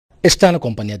Está na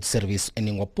companhia de serviço em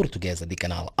língua portuguesa de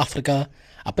Canal África,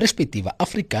 a perspectiva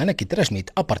africana que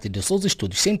transmite a partir dos seus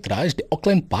estúdios centrais de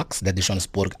Auckland Park, de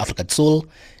Johannesburg, África do Sul,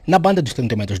 na banda dos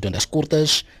 30 metros de ondas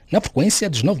curtas, na frequência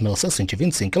dos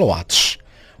 9.625 kW.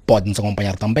 Pode nos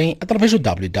acompanhar também através do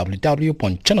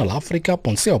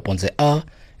www.channelafrica.co.za,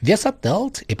 via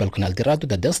satélite e pelo canal de rádio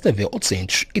da DSTV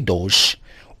 802.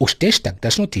 Os destaques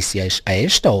das notícias a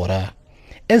esta hora.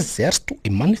 Exército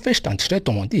e manifestantes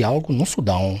retomam diálogo no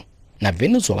Sudão. Na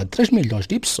Venezuela, 3 milhões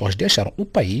de pessoas deixaram o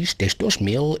país desde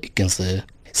 2015.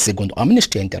 Segundo a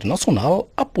Amnistia Internacional,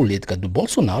 a política do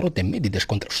Bolsonaro tem medidas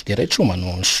contra os direitos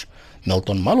humanos.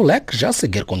 Milton Malulek já a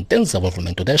seguir com o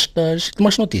desenvolvimento destas e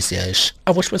demais notícias.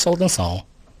 A vossa especial atenção.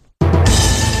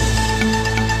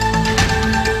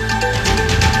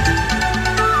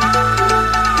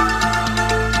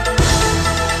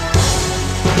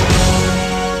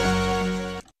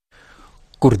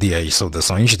 Cordiais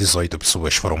saudações. 18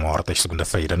 pessoas foram mortas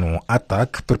segunda-feira num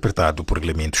ataque perpetrado por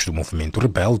elementos do movimento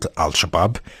rebelde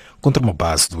Al-Shabaab contra uma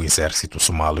base do exército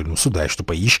somali no sudeste do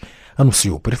país,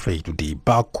 anunciou o prefeito de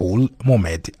Bakool,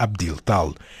 Mohamed Abdil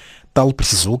Tal. Tal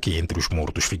precisou que entre os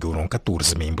mortos figuram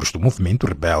 14 membros do movimento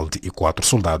rebelde e 4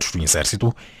 soldados do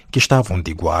exército que estavam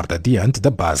de guarda diante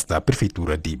da base da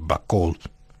prefeitura de Bakool.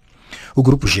 O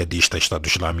grupo jihadista Estado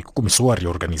Islâmico começou a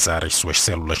reorganizar as suas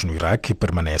células no Iraque e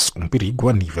permanece um perigo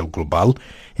a nível global,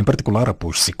 em particular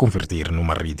após se converter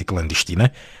numa rede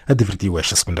clandestina, advertiu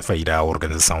esta segunda-feira a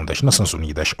Organização das Nações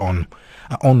Unidas, ONU.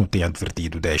 A ONU tem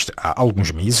advertido desde há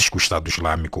alguns meses que o Estado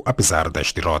Islâmico, apesar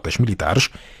das derrotas militares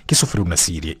que sofreu na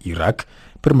Síria e Iraque,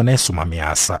 permanece uma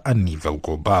ameaça a nível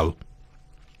global.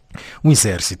 O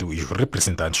exército e os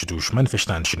representantes dos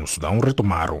manifestantes no Sudão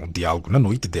retomaram o diálogo na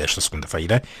noite desta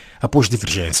segunda-feira, após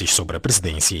divergências sobre a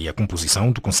presidência e a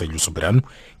composição do Conselho Soberano,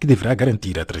 que deverá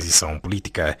garantir a transição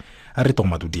política. A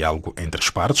retoma do diálogo entre as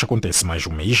partes acontece mais de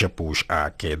um mês após a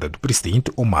queda do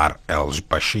presidente Omar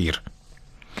el-Bashir.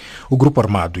 O grupo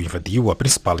armado invadiu a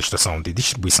principal estação de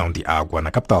distribuição de água na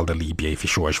capital da Líbia e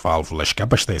fechou as válvulas que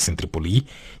abastecem Tripoli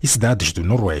e cidades do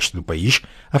noroeste do país,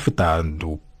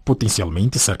 afetando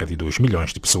potencialmente cerca de 2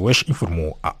 milhões de pessoas,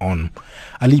 informou a ONU.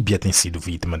 A Líbia tem sido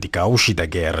vítima de caos e da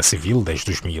guerra civil desde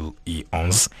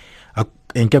 2011,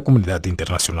 em que a comunidade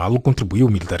internacional contribuiu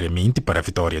militariamente para a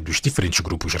vitória dos diferentes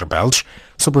grupos rebeldes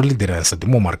sob a liderança de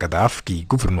Muammar Gaddafi, que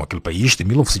governou aquele país de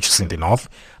 1969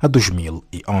 a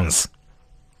 2011.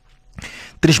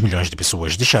 3 milhões de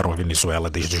pessoas deixaram a Venezuela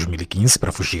desde 2015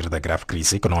 para fugir da grave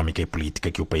crise econômica e política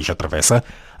que o país atravessa,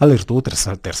 alertou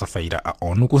terça-feira a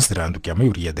ONU, considerando que a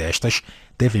maioria destas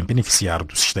devem beneficiar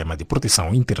do Sistema de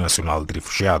Proteção Internacional de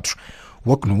Refugiados.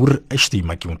 O Acnur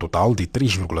estima que um total de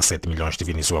 3,7 milhões de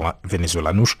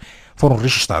venezuelanos foram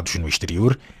registrados no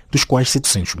exterior, dos quais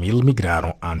 700 mil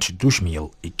migraram antes de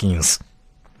 2015.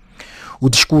 O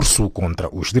discurso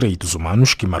contra os direitos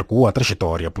humanos que marcou a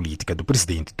trajetória política do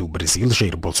presidente do Brasil,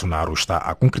 Jair Bolsonaro, está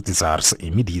a concretizar-se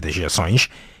em medidas e ações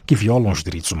que violam os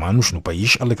direitos humanos no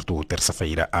país, alertou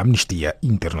terça-feira a Amnistia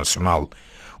Internacional.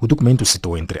 O documento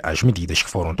citou entre as medidas que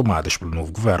foram tomadas pelo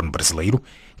novo governo brasileiro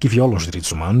que violam os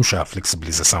direitos humanos a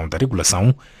flexibilização da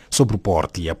regulação sobre o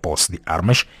porte e a posse de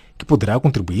armas, que poderá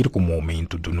contribuir com o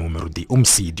aumento do número de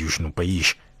homicídios no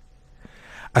país.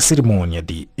 A cerimônia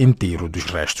de enterro dos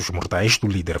restos mortais do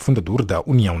líder fundador da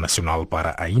União Nacional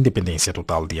para a Independência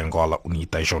Total de Angola,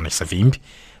 UNITA, Jonas Savimbi,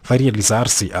 vai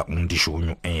realizar-se a 1 de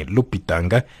junho em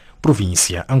Lupitanga,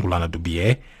 província angolana do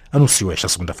Bié, anunciou esta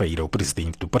segunda-feira o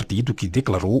presidente do partido, que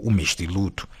declarou o mês de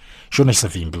luto. Jonas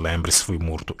Savimbi, lembre-se, foi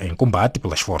morto em combate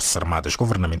pelas Forças Armadas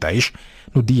Governamentais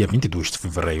no dia 22 de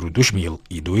fevereiro de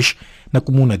 2002, na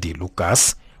comuna de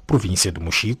Lucas, província do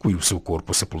Mochico, e o seu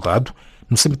corpo sepultado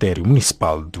no cemitério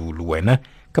municipal do Luena,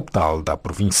 capital da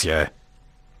província.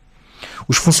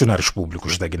 Os funcionários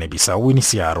públicos da Guiné-Bissau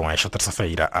iniciaram esta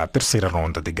terça-feira a terceira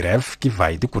ronda de greve, que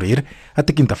vai decorrer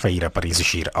até quinta-feira, para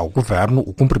exigir ao governo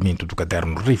o cumprimento do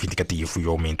caderno reivindicativo e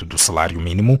o aumento do salário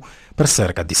mínimo para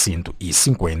cerca de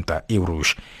 150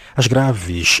 euros. As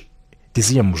greves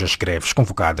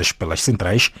convocadas pelas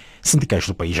centrais sindicais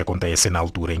do país acontecem na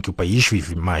altura em que o país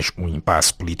vive mais um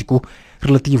impasse político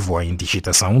relativo à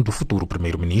indigitação do futuro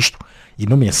primeiro-ministro e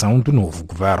nomeação do novo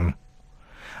governo.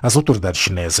 As autoridades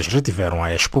chinesas retiveram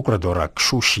a ex-procuradora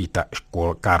Xuxita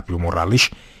Carpio Morales,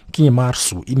 que em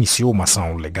março iniciou uma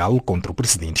ação legal contra o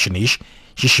presidente chinês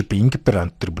Xi Jinping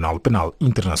perante o Tribunal Penal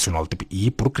Internacional TPI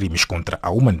por crimes contra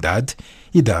a humanidade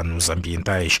e danos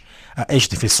ambientais. A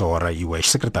ex-defensora e o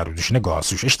ex-secretário dos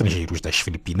Negócios Estrangeiros das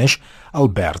Filipinas,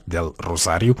 Albert del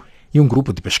Rosario, e um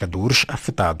grupo de pescadores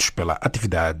afetados pela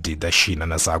atividade da China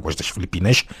nas águas das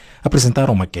Filipinas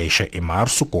apresentaram uma queixa em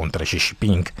março contra Xi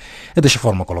Jinping. E desta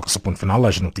forma coloca-se ponto final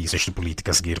às notícias de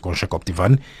política a seguir com Jacob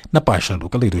Tivan na página do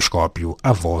Caleidoscópio,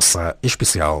 a vossa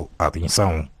especial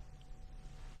atenção.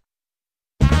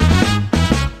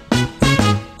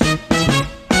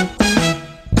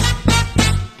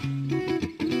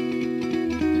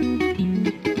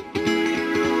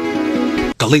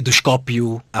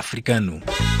 Caleidoscópio africano.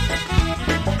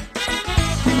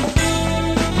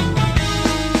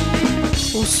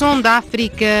 O som da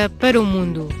África para o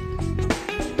mundo.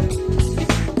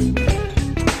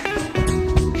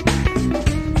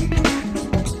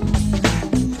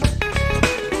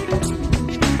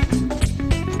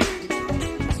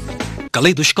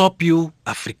 Caleidoscópio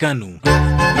africano.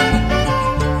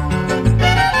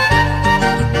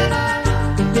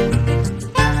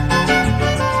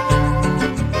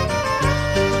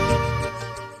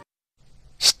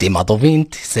 Estimado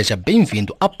ouvinte, seja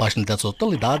bem-vindo à página das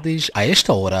atualidades a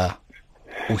esta hora.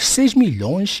 Os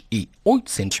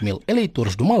 6.800.000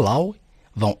 eleitores do Malawi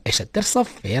vão esta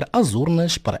terça-feira às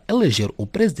urnas para eleger o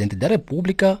presidente da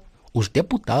República, os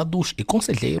deputados e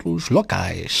conselheiros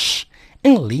locais.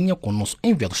 Em linha com o nosso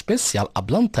enviado especial a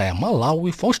Blantyre,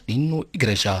 Malawi, Faustino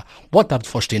Igreja. Boa tarde,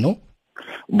 Faustino.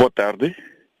 Boa tarde.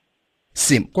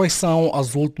 Sim, quais são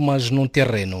as últimas no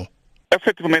terreno?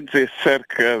 Efetivamente,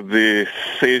 cerca de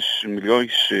 6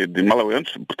 milhões de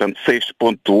malauianos, portanto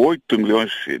 6,8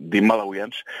 milhões de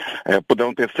malauianos,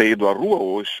 poderão ter saído à rua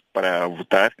hoje para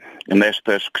votar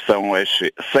nestas que são as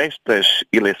sextas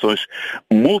eleições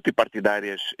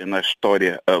multipartidárias na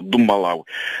história do Malawi.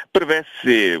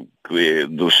 Prevê-se que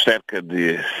dos cerca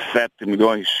de 7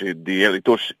 milhões de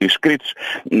eleitores inscritos,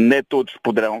 nem todos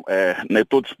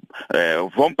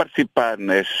vão participar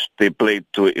neste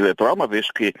pleito eleitoral, uma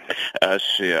vez que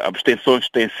as abstenções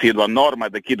têm sido a norma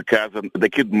daqui de casa,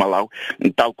 daqui de Malawi,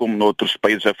 tal como noutros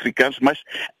países africanos, mas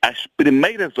às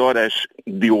primeiras horas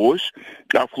de hoje,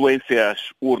 a afluência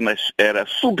às urnas era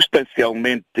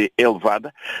substancialmente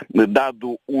elevada,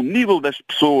 dado o nível das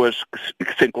pessoas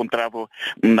que se encontravam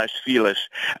nas filas.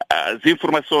 As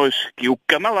informações que o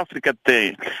Canal África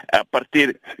tem a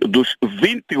partir dos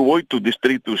 28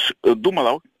 distritos do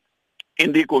Malawi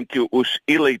indicam que os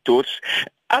eleitores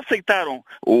aceitaram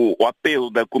o apelo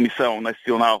da Comissão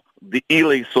Nacional de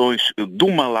Eleições do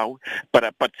Malawi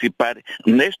para participar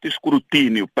neste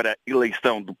escrutínio para a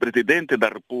eleição do Presidente da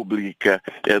República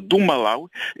do Malawi,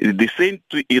 de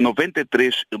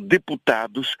 193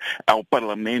 deputados ao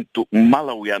Parlamento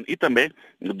malauiano e também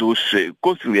dos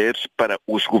conselheiros para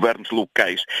os governos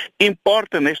locais.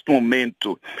 Importa neste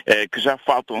momento que já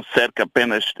faltam cerca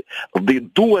apenas de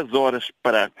 2 horas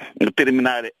para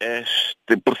terminar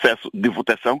este processo de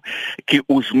votação, que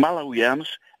os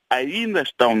malauianos ainda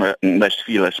estão nas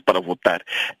filas para votar.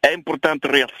 É importante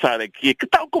realçar aqui que,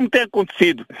 tal como tem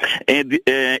acontecido em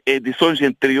edições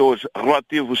anteriores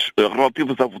relativos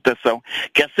à votação,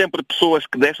 que há sempre pessoas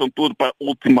que deixam tudo para a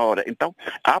última hora. Então,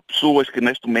 há pessoas que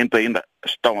neste momento ainda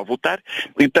estão a votar.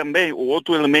 E também o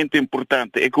outro elemento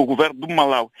importante é que o governo do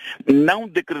Malawi não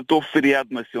decretou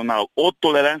feriado nacional ou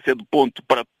tolerância de ponto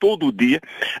para todo o dia,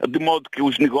 de modo que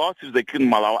os negócios daqui no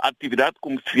Malawi, a atividade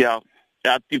comercial,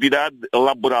 a atividade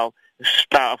laboral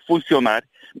está a funcionar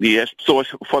e as pessoas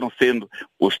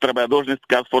os trabalhadores neste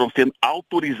caso foram sendo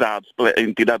autorizados pela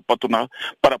entidade patronal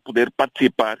para poder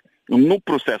participar no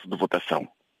processo de votação.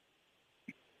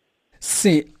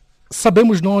 Sim,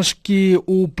 sabemos nós que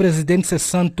o presidente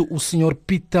cessante, o senhor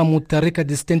Peter Mutharika,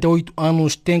 de 78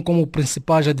 anos, tem como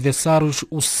principais adversários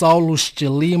o Saulo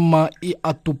Chilima e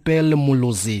a Tupele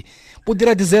Muluzi.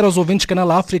 Poderá dizer aos ouvintes do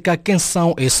Canal África quem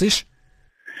são esses?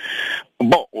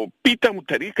 Bom, o Peter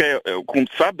Mutharika, como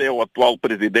sabe, é o atual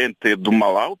presidente do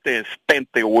Malawi, tem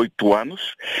 78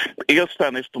 anos. Ele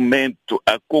está neste momento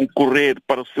a concorrer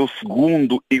para o seu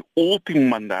segundo e último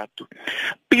mandato.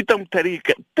 Peter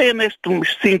Mutharika tem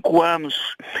nestes 5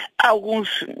 anos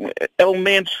alguns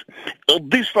elementos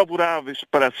desfavoráveis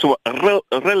para a sua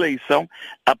reeleição,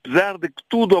 apesar de que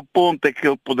tudo aponta que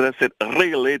ele poderá ser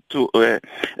reeleito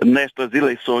nestas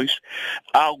eleições.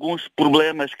 Há alguns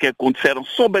problemas que aconteceram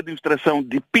sob a administração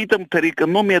de Peter Mutharika,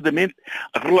 nomeadamente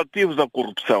relativos à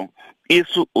corrupção.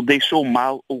 Isso deixou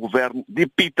mal o governo de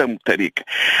Peter Mutharika.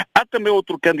 Há também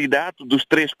outro candidato dos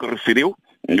 3 que referiu,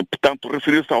 portanto,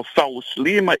 referiu-se ao Saulo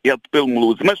Chilima e ao Tupele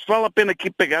Muluzi. Mas vale a pena aqui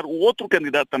pegar o outro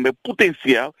candidato também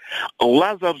potencial, o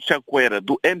Lázaro Chakwera,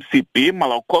 do MCP,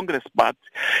 Malawi Congress Party.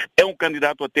 É um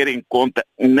candidato a ter em conta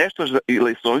nestas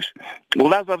eleições. O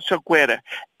Lázaro Chakwera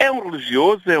é um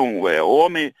religioso, é um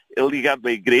homem ligado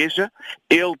à igreja,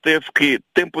 ele teve que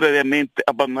temporariamente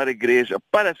abandonar a igreja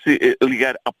para se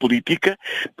ligar à política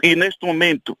e neste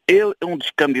momento ele é um dos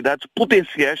candidatos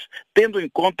potenciais, tendo em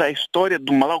conta a história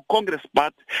do Malawi Congress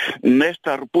Party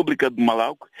nesta República do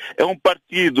Malawi. É um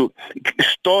partido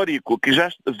histórico que já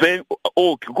vem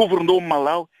ou que governou o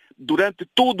Malawi durante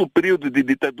todo o período de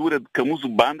ditadura de Kamuzu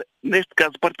Banda, neste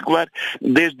caso particular,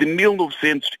 desde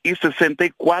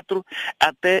 1964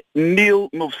 até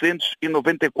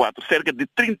 1994, cerca de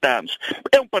 30 anos.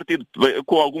 É um partido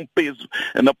com algum peso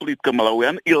na política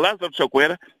malauiana e Lázaro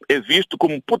Chakwera é visto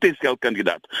como potencial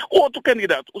candidato. Outro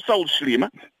candidato, o Saulo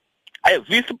Chilima, é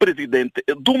vice-presidente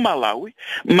do Malawi,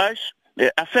 mas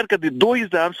há cerca de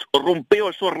 2 anos rompeu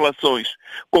as suas relações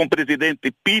com o presidente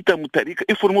Peter Mutharika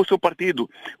e formou o seu partido,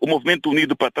 o Movimento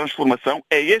Unido para a Transformação.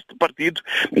 É este partido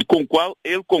com o qual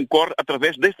ele concorre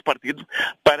através deste partido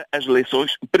para as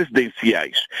eleições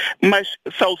presidenciais. Mas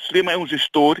Saulo Lima é um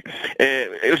gestor,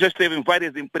 ele já esteve em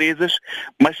várias empresas,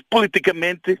 mas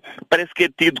politicamente parece que é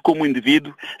tido como um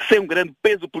indivíduo sem um grande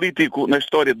peso político na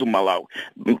história do Malawi.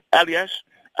 Aliás,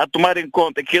 a tomar em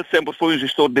conta que ele sempre foi um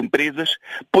gestor de empresas,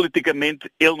 politicamente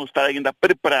ele não está ainda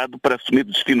preparado para assumir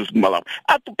os destinos do Malawi.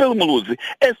 Atupelo Muluzi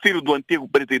é filho do antigo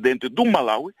presidente do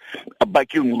Malawi,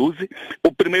 Bakil Muluzi,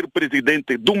 o primeiro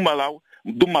presidente do Malawi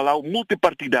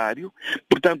multipartidário.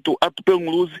 Portanto, Atupelo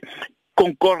Muluzi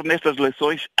concorre nestas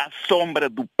eleições à sombra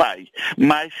do pai,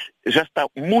 mas já está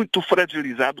muito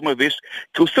fragilizado, uma vez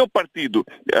que o seu partido,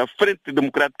 a Frente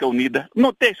Democrática Unida,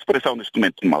 não tem expressão neste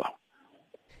momento no Malawi.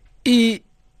 E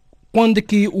quando é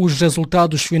que os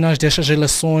resultados finais destas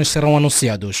eleições serão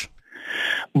anunciados?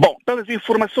 Bom, pelas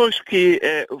informações que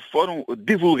foram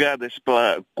divulgadas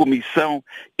pela Comissão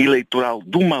Eleitoral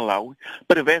do Malawi,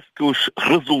 prevê-se que os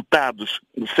resultados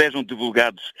sejam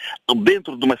divulgados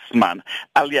dentro de uma semana.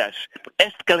 Aliás,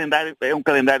 este calendário é um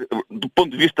calendário, do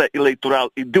ponto de vista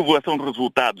eleitoral e divulgação de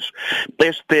resultados,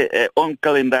 este é um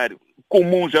calendário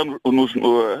comum já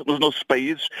nos nossos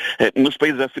países, nos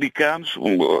países africanos.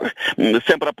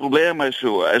 Sempre há problemas,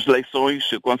 as eleições,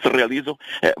 quando se realizam,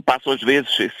 passam às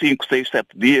vezes 5, 6, 7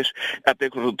 dias até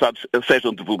que os resultados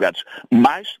sejam divulgados.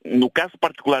 Mas, no caso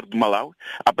particular do Malawi,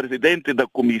 a presidente da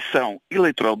Comissão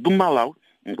Eleitoral do Malawi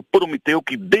prometeu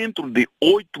que dentro de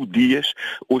 8 dias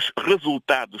os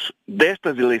resultados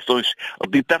destas eleições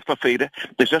de terça-feira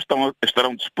já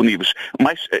estarão disponíveis.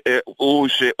 Mas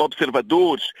os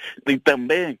observadores e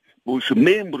também os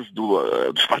membros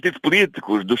dos partidos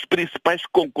políticos, dos principais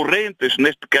concorrentes,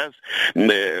 neste caso,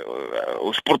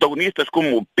 os protagonistas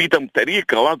como Peter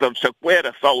Mutharika, Lázaro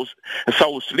Chakwera, Saulo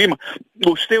Lima,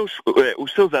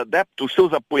 os seus adeptos, os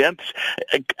seus apoiantes,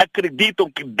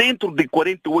 acreditam que dentro de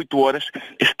 48 horas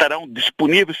estarão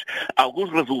disponíveis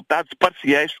alguns resultados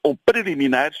parciais ou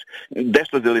preliminares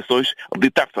destas eleições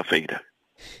de terça-feira.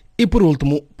 E por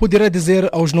último, poderá dizer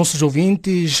aos nossos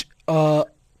ouvintes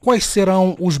quais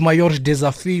serão os maiores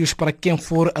desafios para quem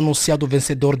for anunciado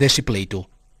vencedor deste pleito?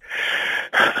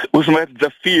 Os maiores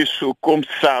desafios, como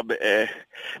se sabe,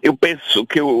 eu penso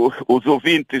que os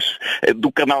ouvintes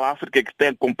do Canal África que têm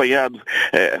acompanhado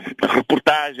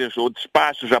reportagens ou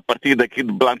despachos a partir daqui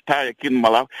de Blantyre, aqui no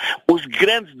Malawi, os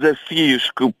grandes desafios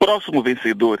que o próximo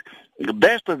vencedor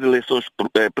destas eleições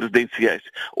presidenciais,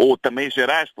 ou também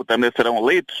gerais, porque também serão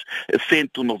eleitos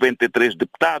 193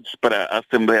 deputados para a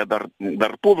Assembleia da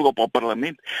República ou para o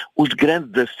Parlamento, os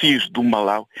grandes desafios do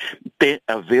Malawi têm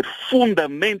a ver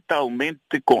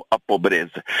fundamentalmente com a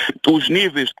pobreza. Os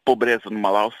níveis de pobreza no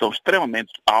Malawi são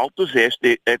extremamente altos,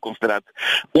 este é considerado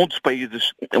um dos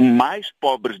países mais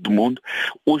pobres do mundo.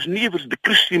 Os níveis de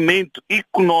crescimento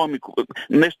económico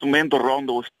neste momento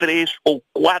rondam os 3 ou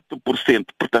 4%,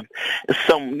 portanto,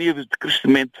 são níveis de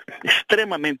crescimento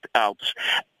extremamente altos.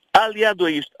 Aliado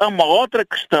a isto, há uma outra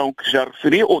questão que já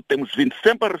referi, ou temos vindo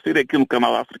sempre a referir aqui no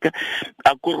Canal África: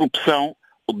 a corrupção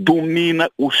domina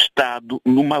o Estado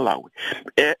no Malawi.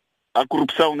 A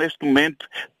corrupção, neste momento,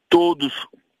 todos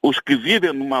os que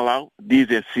vivem no Malawi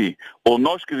dizem assim, ou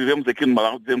nós que vivemos aqui no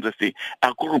Malawi dizemos assim: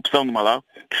 a corrupção no Malawi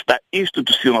está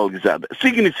institucionalizada.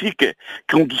 Significa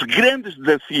que um dos grandes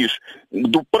desafios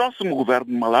do próximo governo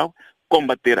do Malawi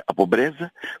combater a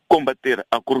pobreza, combater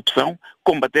a corrupção,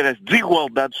 combater as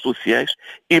desigualdades sociais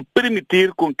e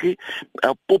permitir com que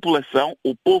a população,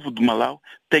 o povo do Malawi,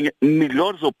 tenha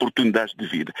melhores oportunidades de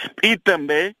vida. E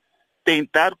também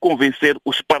tentar convencer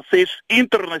os parceiros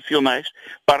internacionais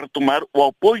para retomar o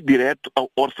apoio direto ao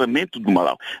orçamento do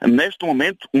Malawi. Neste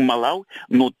momento, o Malawi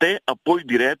não tem apoio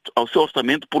direto ao seu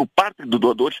orçamento por parte de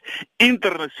doadores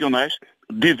internacionais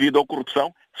devido à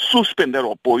corrupção, suspender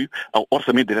o apoio ao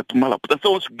orçamento direto do Malawi. Portanto,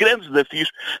 são os grandes desafios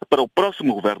para o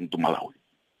próximo governo do Malawi.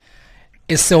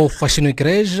 Esse é o Faxino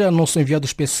Igreja, nosso enviado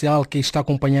especial que está a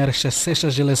acompanhar estas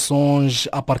sextas eleições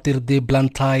a partir de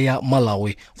Blantyre,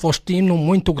 Malawi. Faustino,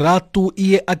 muito grato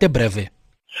e até breve.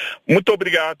 Muito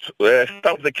obrigado.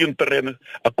 Estamos aqui no terreno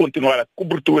a continuar a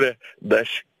cobertura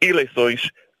das eleições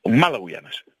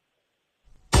malauianas.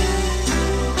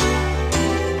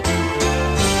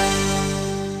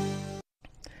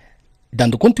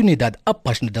 Dando continuidade à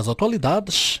página das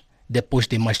atualidades, depois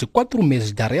de mais de 4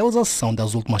 meses da realização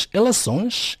das últimas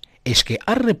eleições, eis que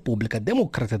a República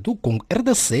Democrática do Congo,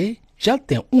 RDC, já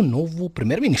tem um novo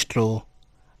primeiro-ministro.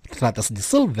 Trata-se de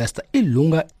Sylvestre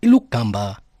Ilunga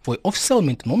Ilukamba. Foi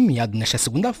oficialmente nomeado nesta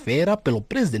segunda-feira pelo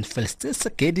presidente Félix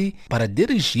Tshisekedi para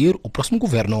dirigir o próximo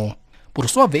governo. Por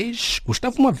sua vez,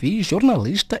 Gustavo Mavi,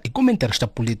 jornalista e comentarista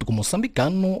político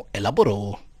moçambicano,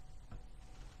 elaborou.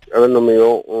 Ela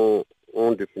nomeou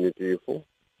um definitivo,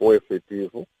 um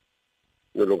efetivo,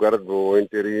 no lugar do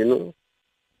interino.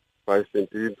 Faz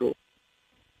sentido.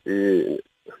 E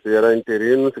se era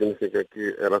interino, significa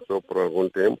que era só por algum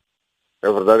tempo. É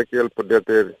verdade que ele podia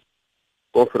ter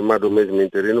confirmado o mesmo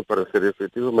interino para ser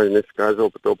efetivo, mas nesse caso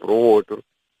optou por um outro.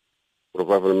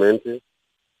 Provavelmente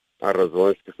há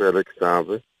razões que só ele que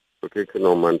sabe porque que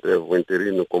não manteve o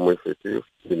interino como efetivo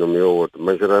e nomeou outro.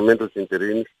 Mas geralmente os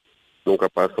interinos nunca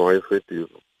passam a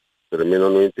efetivo, terminam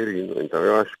no interino. Então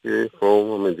eu acho que foi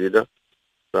uma medida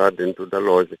que está dentro da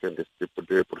lógica desse tipo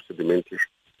de procedimentos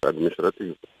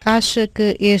administrativos. Acha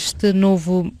que este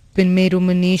novo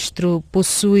primeiro-ministro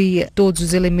possui todos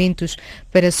os elementos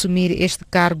para assumir este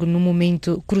cargo num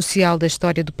momento crucial da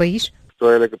história do país?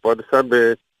 Só ele que pode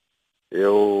saber.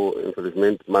 Eu,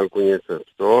 infelizmente, mal conheço a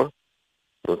pessoa,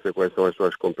 não sei quais são as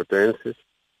suas competências,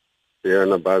 se é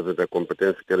na base da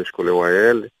competência que ele escolheu a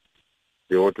ele,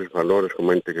 de outros valores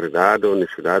como a integridade,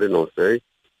 honestidade, não sei,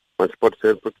 mas pode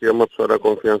ser porque é uma pessoa da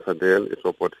confiança dele, e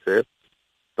só pode ser.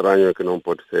 Estranho é que não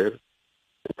pode ser.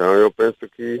 Então eu penso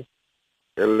que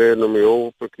ele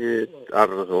nomeou porque há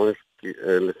razões que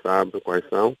ele sabe quais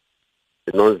são,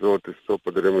 e nós outros só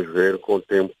poderemos ver com o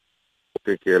tempo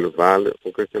o que ele vale,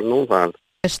 o que ele não vale.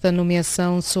 Esta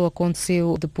nomeação só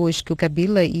aconteceu depois que o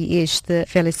Kabila e este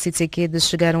Félix Tshisekedi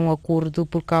chegaram a um acordo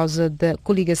por causa da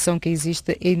coligação que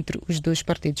existe entre os dois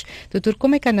partidos. Doutor,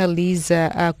 como é que analisa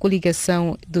a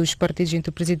coligação dos partidos entre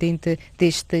o presidente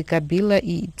deste Kabila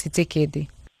e Tshisekedi?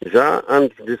 Já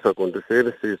antes disso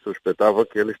acontecer, se suspeitava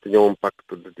que eles tinham um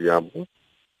pacto do diabo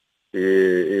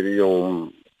e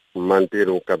iriam manter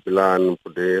o Kabila no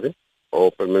poder, ou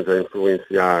pelo menos a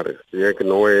influenciar, se é que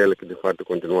não é ele que de fato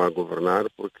continua a governar,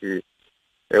 porque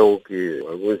é o que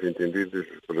alguns entendidos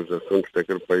pelos assuntos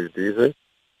daquele país dizem,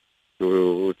 que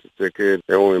o Tshisekedi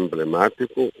é um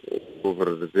emblemático, o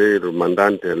verdadeiro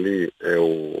mandante ali é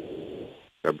o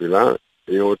Kabila.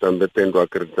 Eu também tendo a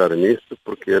acreditar nisso,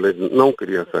 porque ele não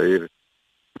queria sair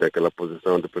daquela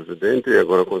posição de presidente e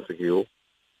agora conseguiu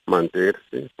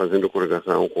manter-se, fazendo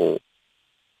coligação com o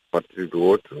partido do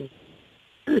outro.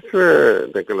 Isso é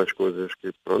daquelas coisas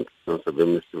que, pronto, não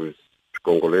sabemos se os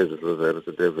congoleses brasileiros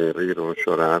devem rir ou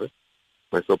chorar,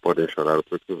 mas só podem chorar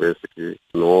porque vê-se que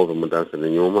não houve mudança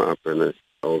nenhuma, apenas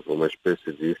houve uma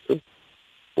espécie disso.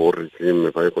 O regime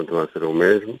vai continuar a ser o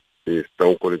mesmo e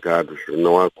estão coligados.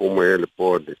 Não há como ele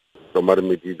pode tomar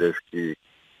medidas que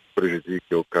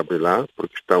prejudiquem o Kabila,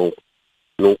 porque estão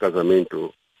num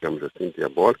casamento, digamos assim,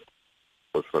 diabólico,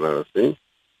 posso falar assim.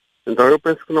 Então eu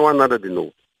penso que não há nada de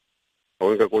novo. A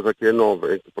única coisa que é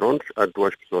nova é que, pronto, há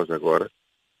duas pessoas agora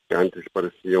que antes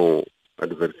pareciam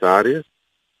adversárias,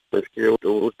 mas que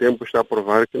o tempo está a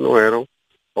provar que não eram,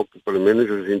 ou que pelo menos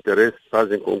os interesses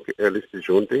fazem com que eles se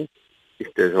juntem e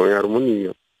estejam em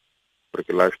harmonia.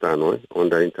 Porque lá está, não é?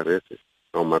 Onde há interesses,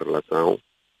 há uma relação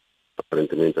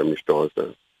aparentemente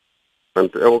amistosa.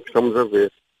 Portanto, é o que estamos a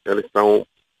ver. Eles estão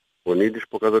unidos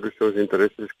por causa dos seus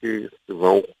interesses que se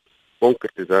vão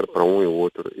concretizar para um e o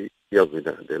outro e a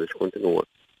vida deles continua.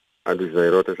 A dos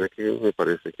zairotas aqui me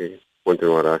parece que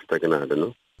continuará estagnada,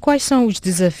 não? Quais são os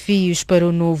desafios para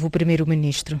o novo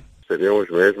primeiro-ministro? Seriam os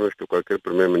mesmos que qualquer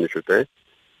primeiro-ministro tem,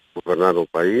 governar o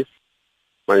país,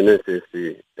 mas nem sei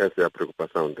se essa é a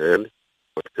preocupação dele.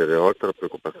 Pode ser outra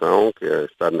preocupação, que é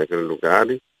estar naquele lugar,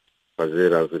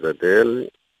 fazer a vida dele,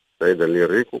 sair dali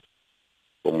rico,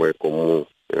 como é comum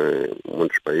em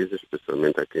muitos países,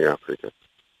 especialmente aqui em África,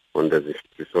 onde as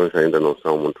instituições ainda não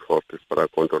são muito fortes para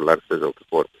controlar seja o que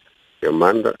for. Quem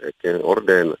manda é quem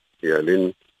ordena, e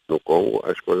ali no Congo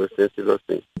as coisas têm sido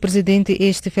assim. O presidente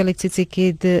Félix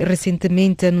Tshisekedi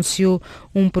recentemente anunciou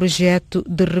um projeto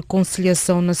de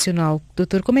reconciliação nacional.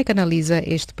 Doutor, como é que analisa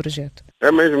este projeto?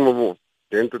 É mesmo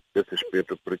dentro desse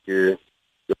espírito, porque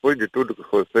depois de tudo que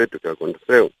foi feito, que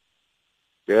aconteceu,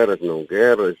 guerras, não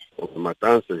guerras, houve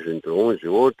matanças entre uns e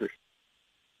outros.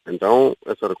 Então,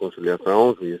 essa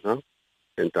reconciliação visa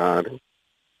tentar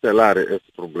selar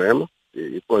esse problema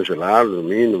e congelá-lo no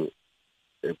mínimo,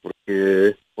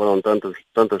 porque foram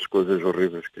tantas coisas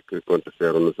horríveis que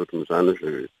aconteceram nos últimos anos,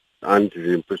 antes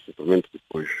e principalmente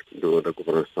depois da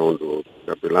governação do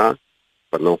Kabila,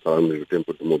 para não falarmos do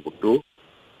tempo do Mobutu.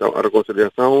 Então, a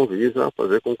reconciliação visa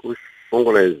fazer com que os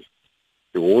congoleses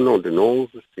se unam de novo,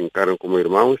 se encarem como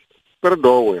irmãos,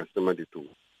 perdoem acima de tudo,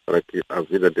 para que a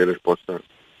vida deles possa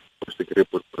prosseguir,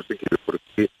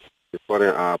 porque se forem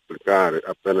a aplicar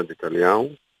a pena de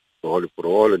calhão, olho por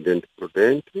olho, dente por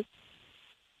dente,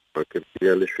 porque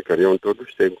eles ficariam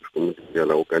todos cegos, como dizia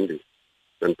lá o Gandhi.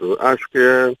 Portanto, acho que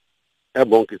é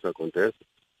bom que isso aconteça,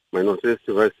 mas não sei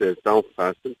se vai ser tão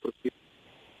fácil, porque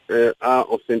há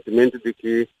o sentimento de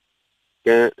que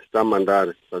quem está a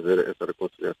mandar fazer essa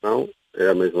reconciliação é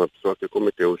a mesma pessoa que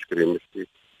cometeu os crimes que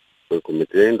foi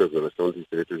cometendo, a violação dos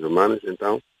direitos humanos.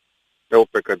 Então, é o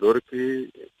pecador que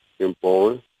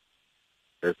impõe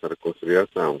essa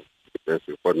reconciliação. Penso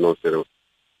que pode não ser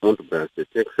muito bem assim.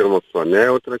 Tem que ser uma pessoa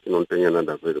neutra, que não tenha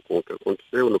nada a ver com o que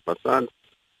aconteceu no passado,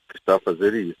 que está a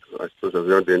fazer isso. As pessoas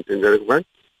haviam de entender que, bem,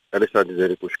 ela está a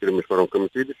dizer que os crimes foram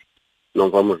cometidos, não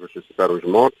vamos ressuscitar os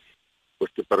mortos,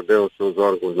 os que perderam os seus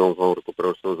órgãos não vão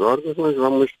recuperar os seus órgãos, mas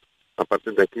vamos, a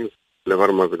partir daqui, levar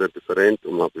uma vida diferente,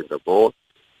 uma vida boa,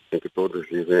 em que todos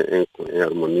vivem em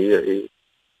harmonia e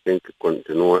em que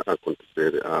continua a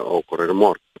acontecer, a ocorrer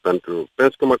morte. Portanto,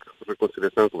 penso que é uma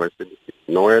reconciliação que vai ser difícil.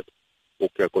 Não é o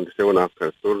que aconteceu na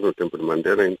África do Sul no tempo de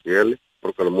Mandela, em que ele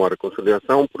proclamou a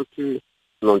reconciliação porque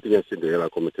não tinha sido ele a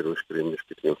cometer os crimes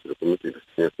que tinham sido cometidos,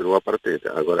 tinha sido o apartheid.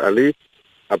 Agora, ali,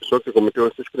 a pessoa que cometeu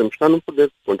esses crimes está no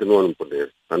poder, continua no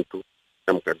poder. Portanto,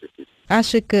 é um bocado difícil.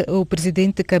 Acha que o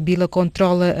presidente Kabila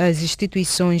controla as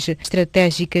instituições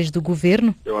estratégicas do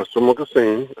governo? Eu assumo que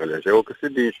sim. Aliás, é o que se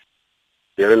diz.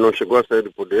 Ele não chegou a sair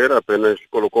do poder, apenas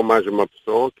colocou mais uma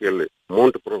pessoa que ele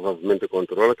muito provavelmente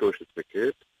controla, que é o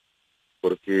Tshisekedi,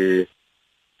 porque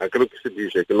aquilo que se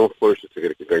diz é que não foi o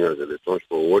Tshisekedi que ganhou as eleições,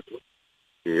 foi o outro,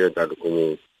 que é dado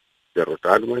como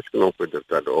derrotado, mas que não foi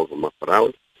derrotado. Houve uma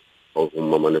fraude, houve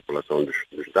uma manipulação dos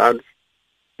dados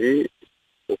e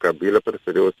o Kabila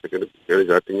preferiu o Tshisekedi porque ele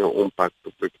já tinha um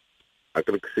pacto, porque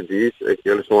aquilo que se diz é que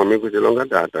eles são amigos de longa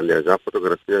data. Aliás, há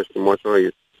fotografias que mostram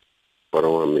isso.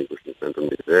 Foram amigos no centro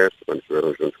do exército, quando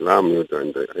estiveram juntos lá,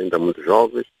 ainda muito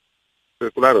jovens.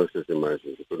 Circularam essas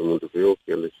imagens e todo mundo viu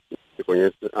que eles se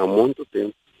conhecem há muito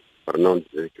tempo, para não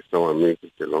dizer que são amigos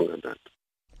de longa data.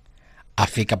 A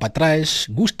fica para trás,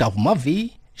 Gustavo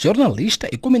Mavi, jornalista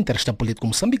e comentarista político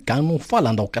moçambicano,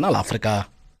 falando ao Canal África.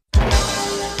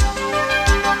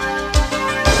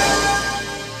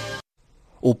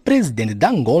 O presidente da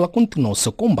Angola continuou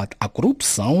seu combate à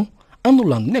corrupção,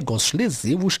 anulando negócios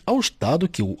lesivos ao Estado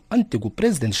que o antigo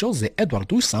presidente José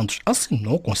Eduardo dos Santos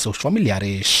assinou com seus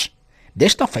familiares.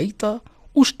 Desta feita,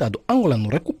 o Estado angolano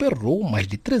recuperou mais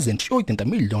de 380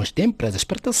 milhões de empresas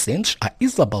pertencentes a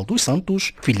Isabel dos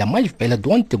Santos, filha mais velha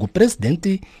do antigo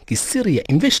presidente, que seria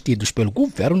investidos pelo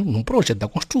governo num projeto da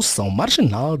construção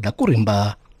marginal da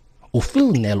Corimba. O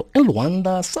Filnelo em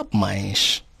Luanda sabe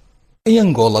mais. Em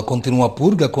Angola, continua a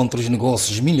purga contra os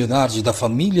negócios milionários da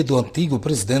família do antigo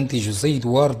presidente José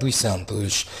Eduardo dos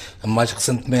Santos. Mais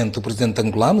recentemente, o presidente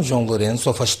angolano João Lourenço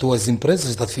afastou as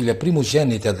empresas da filha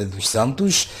primogênita de dos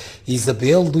Santos,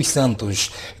 Isabel dos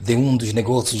Santos, de um dos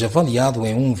negócios avaliado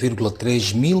em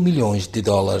 1,3 mil milhões de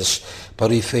dólares.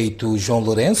 Para o efeito, João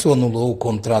Lourenço anulou o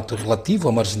contrato relativo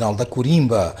à marginal da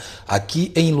Corimba,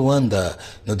 aqui em Luanda.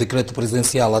 No decreto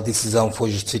presidencial, a decisão foi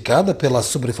justificada pela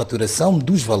sobrefaturação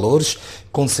dos valores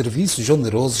com serviços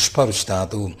onerosos para o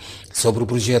Estado. Sobre o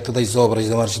projeto das obras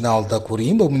da marginal da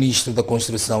Corimba, o ministro da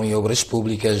Construção e Obras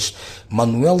Públicas,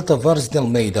 Manuel Tavares de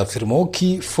Almeida, afirmou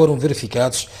que foram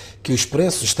verificados que os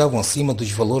preços estavam acima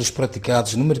dos valores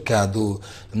praticados no mercado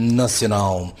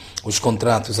nacional. Os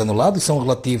contratos anulados são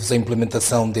relativos à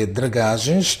implementação de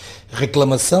dragagens,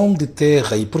 reclamação de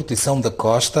terra e proteção da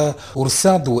costa,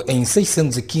 orçado em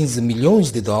 615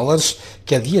 milhões de dólares,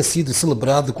 que havia sido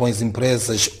celebrado com as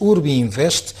empresas Urbi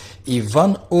Invest e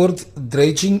Van Oord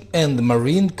Dredging and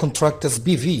Marine Contractors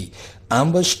BV,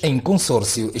 ambas em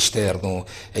consórcio externo.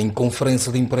 Em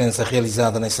conferência de imprensa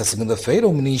realizada nesta segunda-feira,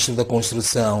 o ministro da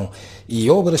Construção e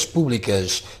Obras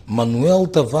Públicas, Manuel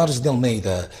Tavares de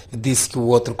Almeida, disse que o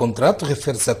outro contrato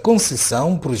refere-se à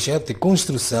concessão, projeto e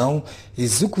construção,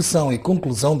 execução e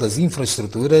conclusão das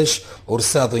infraestruturas,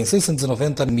 orçado em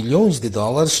 690 milhões de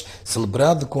dólares,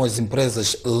 celebrado com as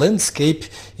empresas Landscape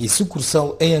e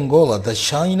sucursal em Angola da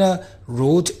China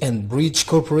Road and Bridge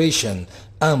Corporation,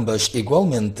 ambas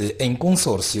igualmente em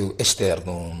consórcio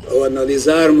externo. Ao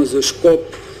analisarmos o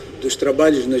escopo dos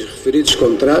trabalhos nos referidos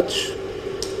contratos,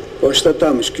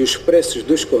 constatamos que os preços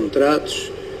dos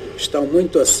contratos estão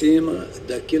muito acima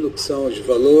daquilo que são os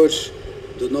valores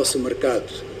do nosso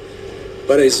mercado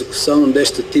para a execução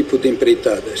deste tipo de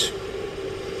empreitadas.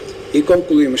 E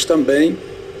concluímos também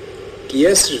que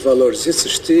esses valores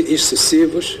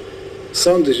excessivos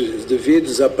são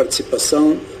devidos à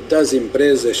participação das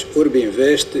empresas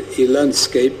Urbinvest e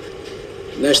Landscape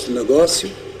neste negócio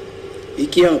e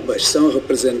que ambas são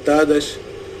representadas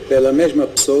pela mesma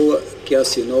pessoa que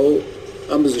assinou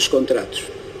ambos os contratos.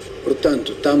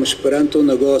 Portanto, estamos perante um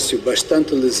negócio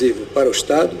bastante lesivo para o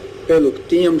Estado, pelo que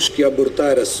tínhamos que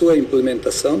abortar a sua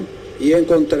implementação e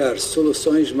encontrar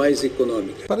soluções mais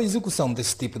econômicas. Para a execução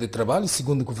desse tipo de trabalho,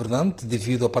 segundo o governante,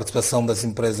 devido à participação das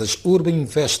empresas Urban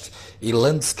Invest e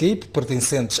Landscape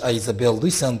pertencentes a Isabel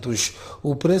dos Santos,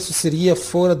 o preço seria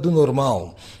fora do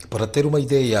normal. Para ter uma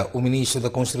ideia, o ministro da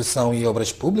Construção e Obras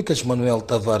Públicas, Manuel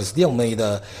Tavares de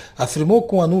Almeida, afirmou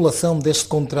com a anulação deste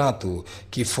contrato,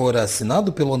 que fora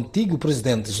assinado pelo antigo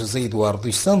presidente José Eduardo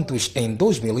dos Santos em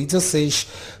 2016,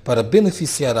 para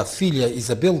beneficiar a filha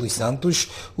Isabel dos Santos,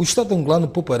 o Estado angolano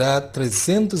poupará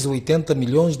 380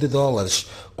 milhões de dólares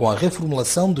com a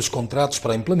reformulação dos contratos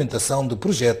para a implementação do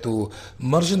projeto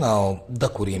marginal da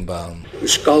Corimba.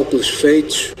 Os cálculos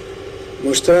feitos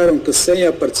mostraram que sem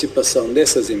a participação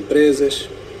dessas empresas,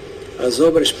 as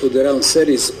obras poderão ser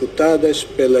executadas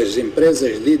pelas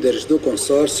empresas líderes do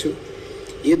consórcio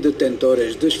e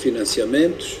detentoras dos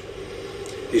financiamentos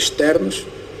externos,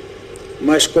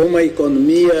 mas com uma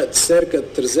economia de cerca de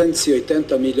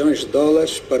 380 milhões de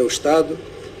dólares para o Estado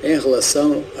em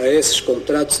relação a esses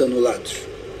contratos anulados.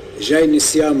 Já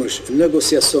iniciamos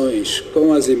negociações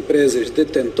com as empresas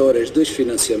detentoras dos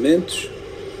financiamentos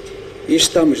e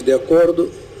estamos de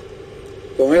acordo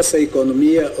com essa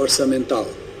economia orçamental.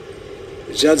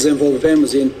 Já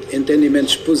desenvolvemos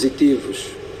entendimentos positivos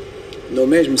no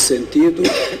mesmo sentido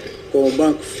com o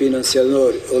banco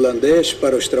financiador holandês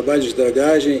para os trabalhos de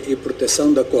dragagem e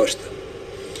proteção da costa.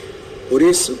 Por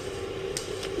isso,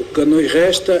 o que nos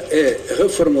resta é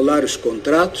reformular os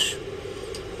contratos,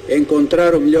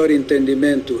 encontrar o melhor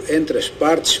entendimento entre as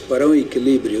partes para um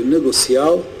equilíbrio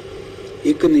negocial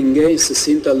e que ninguém se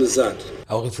sinta lesado.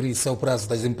 Ao referir-se ao prazo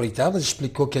das empreitadas,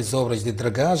 explicou que as obras de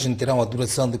dragagem terão a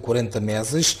duração de 40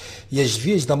 meses e as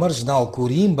vias da marginal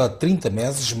Corimba 30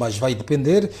 meses, mas vai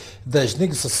depender das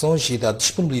negociações e da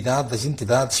disponibilidade das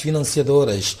entidades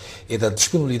financiadoras e da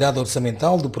disponibilidade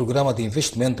orçamental do Programa de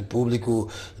Investimento Público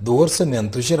do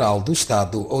Orçamento Geral do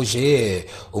Estado, OGE.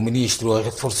 O ministro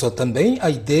reforçou também a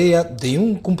ideia de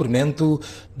um cumprimento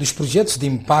dos projetos de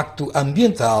impacto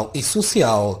ambiental e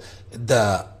social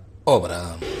da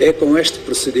obra. É com este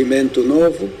procedimento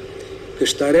novo que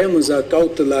estaremos a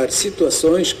cautelar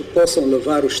situações que possam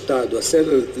levar o Estado a ser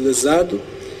lesado,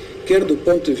 quer do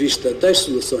ponto de vista das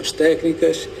soluções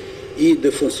técnicas e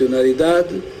de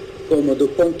funcionalidade, como do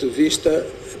ponto de vista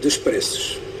dos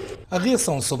preços. A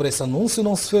reação sobre esse anúncio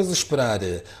não se fez esperar.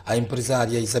 A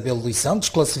empresária Isabel dos Santos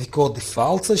classificou de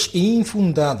falsas e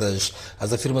infundadas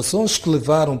as afirmações que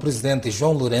levaram o presidente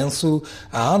João Lourenço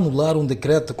a anular um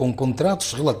decreto com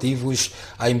contratos relativos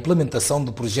à implementação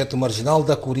do projeto marginal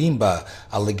da Corimba,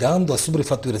 alegando a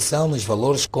sobrefaturação nos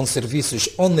valores com serviços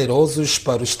onerosos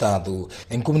para o Estado.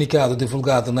 Em comunicado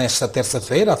divulgado nesta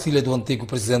terça-feira, a filha do antigo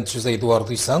presidente José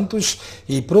Eduardo dos Santos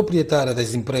e proprietária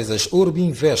das empresas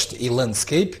Urbinvest e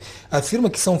Landscape afirma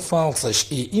que são falsas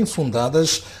e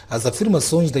infundadas as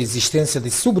afirmações da existência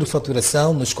de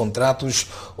sobrefaturação nos contratos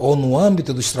ou no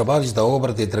âmbito dos trabalhos da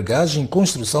obra de dragagem e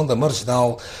construção da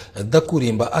marginal da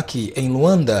Corimba aqui em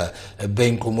Luanda,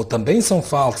 bem como também são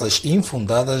falsas e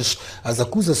infundadas as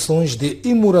acusações de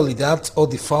imoralidade ou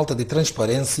de falta de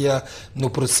transparência no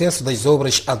processo das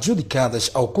obras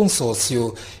adjudicadas ao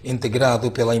consórcio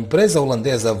integrado pela empresa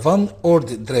holandesa Van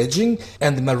Oord Dredging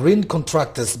and Marine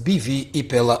Contractors BV e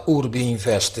pela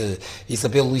Urbinvest.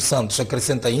 Isabel dos Santos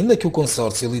acrescenta ainda que o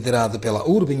consórcio liderado pela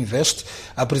Urbinvest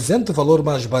apresenta o valor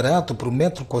mais barato por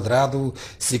metro quadrado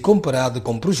se comparado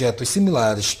com projetos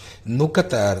similares no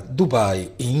Catar,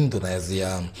 Dubai e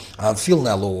Indonésia. A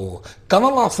Filnelo,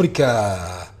 Canal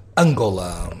África,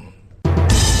 Angola.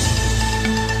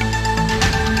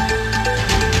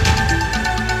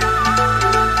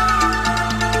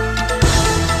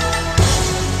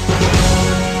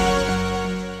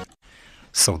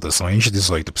 Saudações,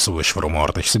 18 pessoas foram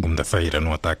mortas segunda-feira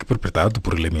no ataque perpetrado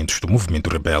por elementos do movimento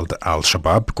rebelde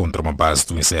Al-Shabaab contra uma base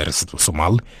do exército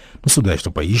somali no sudeste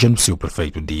do país, anunciou o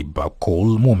prefeito de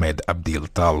Bakool, Mohamed Abdil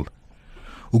Tal.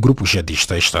 O grupo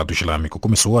jihadista Estado Islâmico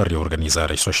começou a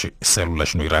reorganizar as suas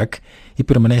células no Iraque e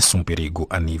permanece um perigo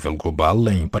a nível global,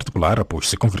 em particular após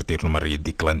se converter numa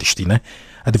rede clandestina,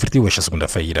 advertiu esta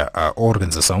segunda-feira a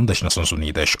Organização das Nações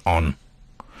Unidas, ONU.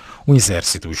 O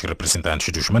exército e os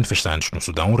representantes dos manifestantes no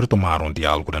Sudão retomaram o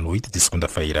diálogo na noite de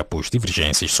segunda-feira após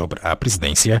divergências sobre a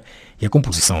presidência e a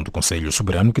composição do Conselho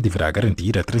Soberano que deverá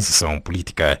garantir a transição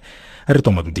política. A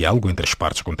retoma do diálogo entre as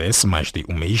partes acontece mais de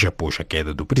um mês após a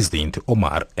queda do presidente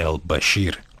Omar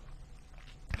el-Bashir.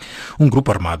 Um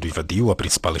grupo armado invadiu a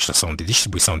principal estação de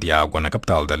distribuição de água na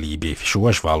capital da Líbia e fechou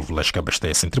as válvulas que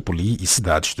abastecem Tripoli e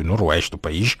cidades do noroeste do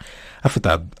país,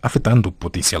 afetando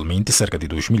potencialmente cerca de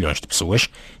 2 milhões de pessoas,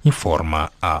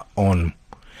 informa a ONU.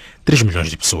 3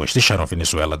 milhões de pessoas deixaram a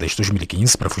Venezuela desde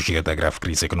 2015 para fugir da grave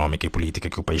crise econômica e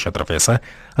política que o país atravessa,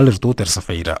 alertou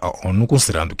terça-feira a ONU,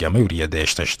 considerando que a maioria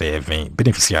destas devem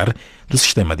beneficiar do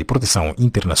sistema de proteção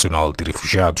internacional de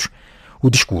refugiados. O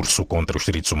discurso contra os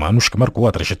direitos humanos, que marcou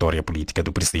a trajetória política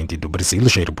do presidente do Brasil,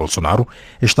 Jair Bolsonaro,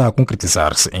 está a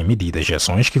concretizar-se em medidas e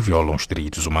ações que violam os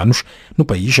direitos humanos no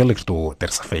país, alertou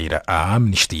terça-feira a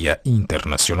Amnistia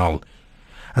Internacional.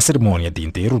 A cerimônia de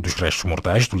enterro dos restos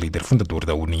mortais do líder fundador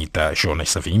da UNITA,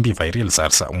 Jonas Savimbi, vai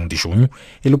realizar-se a 1 de junho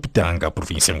em Lupitanga,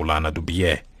 província angolana do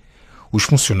Bié. Os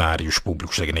funcionários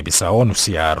públicos da Guiné-Bissau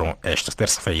anunciaram esta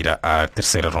terça-feira a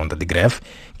terceira ronda de greve,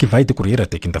 que vai decorrer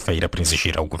até quinta-feira para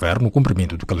exigir ao governo o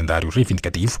cumprimento do calendário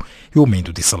reivindicativo e o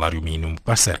aumento de salário mínimo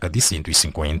para cerca de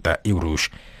 150 euros.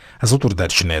 As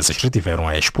autoridades chinesas retiveram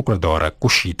a ex-procuradora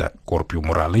Conchita Corpio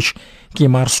Morales, que em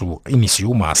março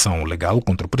iniciou uma ação legal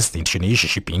contra o presidente chinês Xi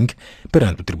Jinping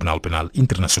perante o Tribunal Penal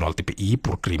Internacional TPI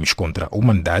por crimes contra a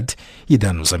humanidade e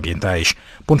danos ambientais.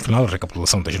 Ponto final à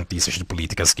recapitulação das notícias de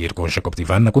política a seguir com Jacob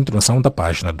Divan na continuação da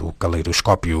página do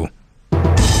Caleidoscópio.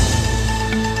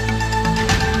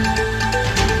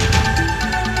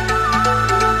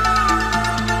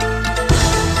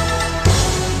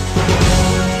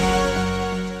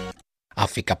 A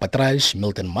ficar para trás,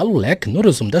 Milton Malulek no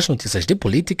resumo das notícias de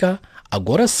política,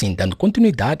 agora sim dando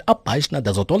continuidade à página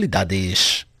das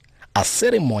atualidades. A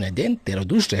cerimônia de enterro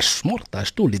dos restos mortais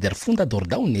do líder fundador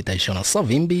da UNITA, Jonas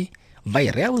Savimbi,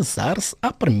 vai realizar-se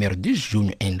a 1º de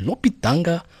junho em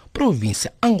Lopitanga,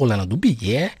 província angolana do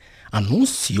Bié,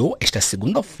 anunciou esta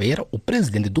segunda-feira o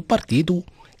presidente do partido,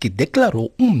 que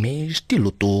declarou um mês de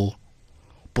luto.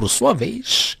 Por sua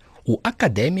vez, o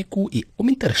acadêmico e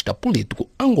comentarista político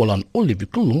angolano Olívio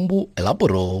Columbo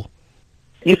elaborou.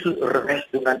 Isso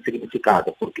reveste um grande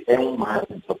significado, porque é um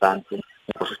marco importante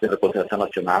no processo de reconciliação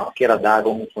nacional, que era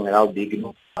dado um funeral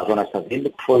digno a Jonas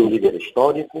Savimbi, que foi o líder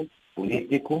histórico,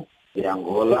 político de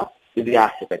Angola e de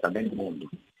África e também do mundo.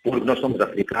 Porque nós somos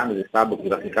africanos e sabemos que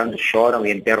os africanos choram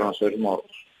e enterram os seus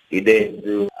mortos. E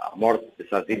desde a morte de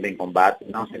Savimbi em combate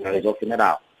não se realizou o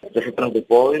funeral. 10 anos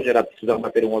depois, era preciso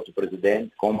manter um outro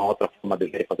presidente com uma outra forma de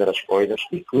ver e fazer as coisas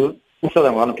e que o Estado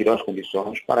angolano criou as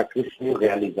condições para que se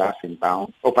realizasse então,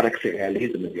 ou para que se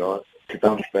realize melhor, esse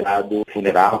tão esperado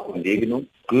funeral condigno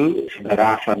que se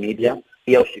dará à família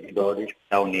e aos seguidores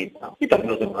da UNITA e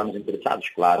também aos angolanos interessados,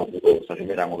 claro, do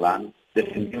Savimbi angolano,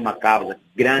 defender uma causa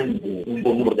grande, um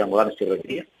bom número de angolanos se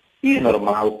revia e é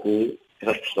normal que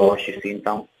essas pessoas se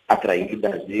sintam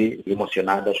atraídas e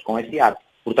emocionadas com esse ato.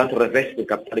 Portanto, reveste de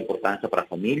capital importância para a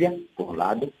família, por um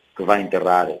lado, que vai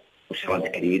enterrar o seu ente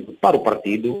querido, para o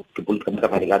partido, que politicamente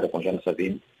estava ligado com Jonas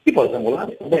Savimbi, e para os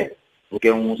angolanos também, porque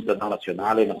é um cidadão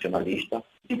nacional e nacionalista,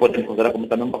 e podemos considerar como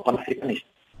também um pan-africanista.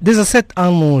 17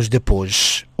 anos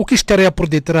depois, o que estaria por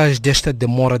detrás desta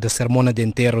demora da cerimônia de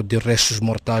enterro de restos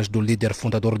mortais do líder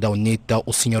fundador da UNITA,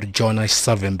 o Sr. Jonas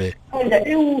Savimbi? Olha,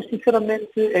 eu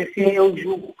sinceramente, eu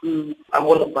julgo que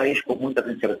agora o país com muitas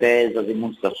incertezas e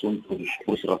muitos assuntos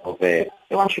por se resolver.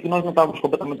 Eu acho que nós não estávamos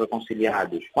completamente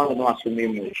reconciliados. Quando não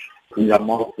assumimos que a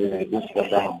morte de um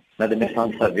cidadão na dimensão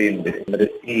de Savimbi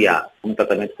merecia um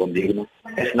tratamento condigno,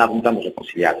 é sinal que não estamos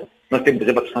reconciliados. Nós temos, por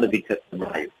exemplo, a questão de 27 de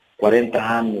maio. 40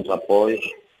 anos após,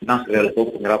 não se realizou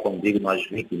o funeral condigno às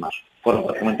vítimas. Foram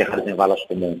praticamente enterradas em valas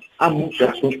comuns. Há muitos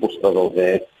assuntos por se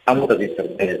resolver, há muitas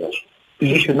incertezas.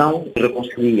 E isto não se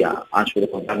reconcilia, antes de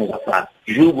contarmos a frase.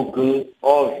 Julgo que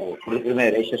houve, por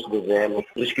primeiro, excesso de zelo,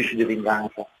 resquício de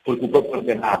vingança, porque o próprio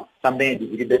ordenado também é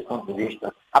dividido desse ponto de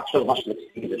vista. Há pessoas mais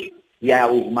flexíveis e há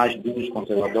os mais duros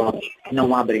conservadores que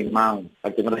não abrem mão a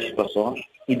determinadas situações.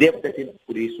 E deve ter sido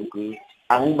por isso que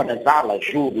há uma das alas,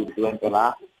 julgo, do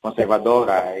MPLA,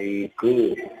 conservadora e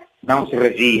que não se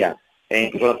revia em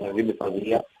que toda a vida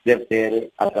fazia, deve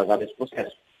ter atrasado esse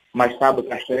processo. Mas sabe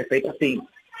que a história é feita assim.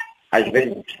 Às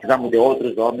vezes precisamos de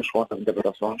outros homens com outras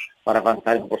interpretações para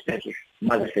avançar em processos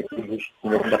mais efetivos,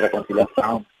 como a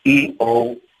reconciliação e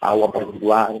ou ao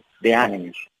apaziguar de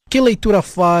ânimos. Que leitura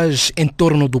faz em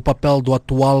torno do papel do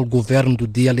atual governo do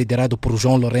dia liderado por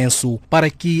João Lourenço para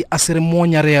que a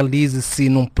cerimônia realize-se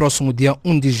no próximo dia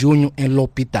 1 de junho em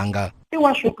Lopitanga? Eu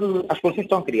acho que as condições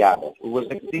estão criadas. O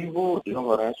executivo, João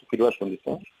Lourenço, criou as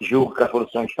condições. Julgo que as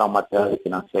condições são materiais e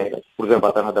financeiras. Por exemplo,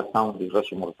 a transladação dos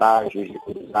restos mortais, os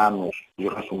exames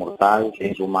dos restos mortais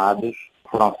exumados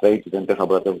foram feitos em 3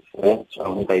 laboratórios diferentes. A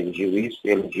UNITA exigiu isso,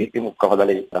 é legítimo, por causa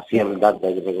da fiabilidade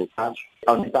dos resultados.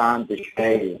 A UNITA antes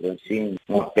fez, assim,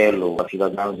 um apelo a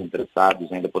cidadãos interessados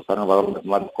em depositar um valor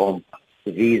maximado de compra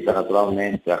que visa,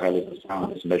 naturalmente, a realização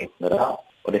desse mesmo funeral.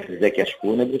 Pode-se dizer que as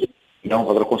fúnebres, e é um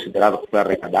valor considerável que foi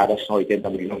arrecadado, são 80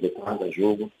 milhões de kwanza,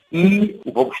 julgo, e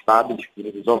o próprio Estado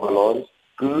disponibilizou valores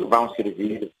que vão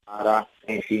servir para,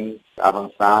 enfim,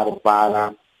 avançar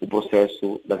para o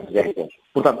processo das exércitos.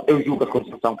 Portanto, eu julgo que as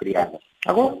condições são criadas.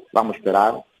 Agora, vamos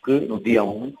esperar que no dia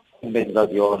 1, um mês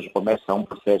de hoje, começa um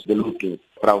processo de luto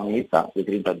para a UNITA de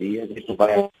 30 dias. Isso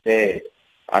vai até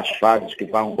as fases que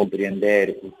vão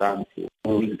compreender, portanto,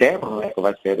 o interno, né, que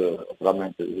vai ser,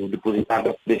 realmente, o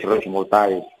depositário desses restos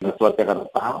mortais na sua terra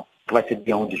natal, que vai ser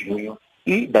dia 1 de junho,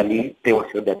 e dali tem uma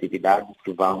série de atividades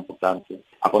que vão, portanto,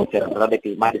 acontecer. A verdade é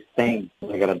que mais de 100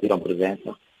 garantiram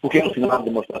presença, porque é um sinal de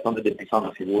demonstração de dedicação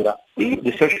da figura e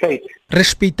de seus feitos.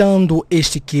 Respeitando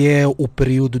este que é o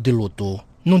período de luto,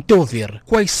 no teu ver,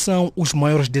 quais são os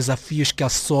maiores desafios que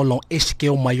assolam este que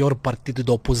é o maior partido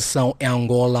da oposição em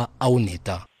Angola, a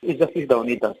UNITA? Os desafios da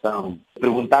UNITA são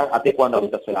perguntar até quando a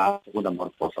UNITA será a segunda maior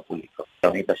força política. A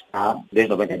UNITA está, desde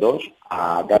 92,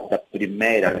 a data da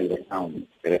primeira eleição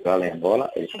eleitoral em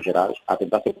Angola, eleições gerais, a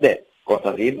tentar se poder.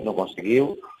 Costa Rica não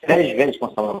conseguiu, 3 vezes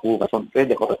com Samacuca, são 3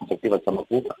 derrotas consecutivas de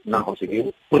Samacuca, não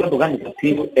conseguiu. Portanto, o grande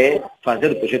desafio é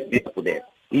fazer o projeto de poder.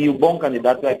 E o bom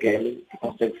candidato é aquele que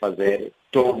consegue fazer,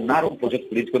 tornar um projeto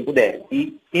político em poder.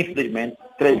 E, infelizmente,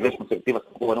 3 vezes consecutivas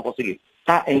Samacuca não conseguiu.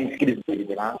 Está em crise de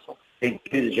liderança, em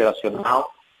crise geracional,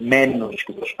 menos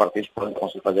que os partidos podem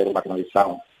conseguir fazer uma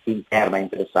transição interna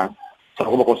interessante.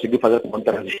 Samacuca conseguiu fazer com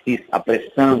muita resistência a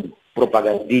pressão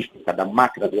propagandística da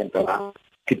máquina do MPLA,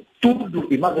 que tudo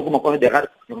e mais alguma coisa de errado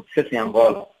que acontecesse em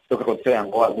Angola, o que aconteceu em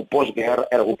Angola, no pós-guerra,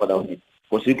 era culpa da UNITA.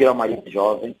 Conseguiu criar uma elite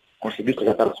jovem, conseguiu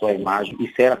presentar a sua imagem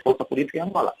e ser a força política em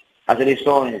Angola. As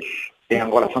eleições em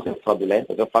Angola são sempre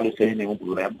fraudulentas, eu falo isso sem nenhum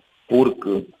problema,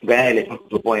 porque ganhar eleições que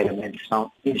propõem elementos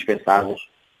são indispensáveis.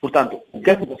 Portanto, o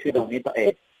grande desafio da UNITA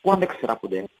é quando é que será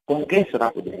poder, com quem será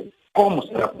poder, como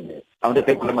será poder. Onde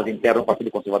tem problemas internos, o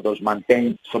Partido Conservador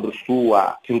mantém sobre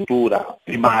sua estrutura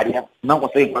primária, não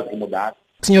consegue quase mudar.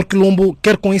 Sr. Quilombo,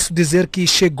 quer com isso dizer que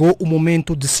chegou o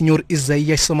momento de Sr.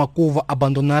 Isaías Samacuva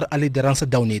abandonar a liderança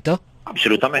da UNITA?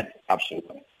 Absolutamente,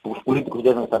 absolutamente. Os políticos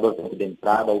devem saber o tempo de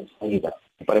entrada e de saída.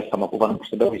 Parece que Samacuva não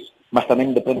percebeu isso. Mas também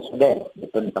não depende só dele,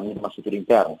 depende também de uma estrutura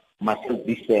interna. Mas se ele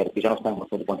disser que já não está em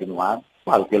condição de continuar,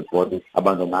 claro que ele pode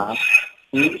abandonar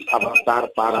e avançar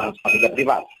para a vida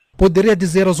privada. Poderia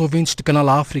dizer aos ouvintes de Canal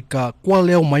África qual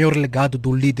é o maior legado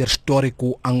do líder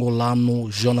histórico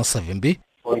angolano Jonas Savimbi?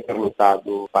 Foi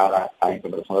interlutado para a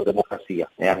implementação da democracia.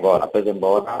 Em Angola, apesar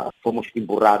embora fomos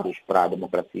empurrados para a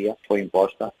democracia, foi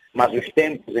imposta, mas os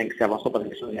tempos em que se avançou para as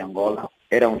eleições em Angola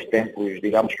eram os tempos,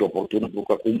 digamos que oportunos,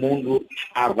 porque o mundo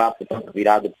estava, portanto,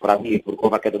 virado para mim, porque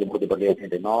houve a queda do muro de Berlim em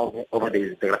 89, houve a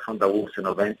desintegração da URSS em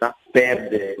 90,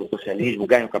 perde o socialismo,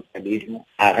 ganha o capitalismo,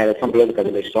 a realização periódica de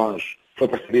eleições foi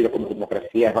percebida como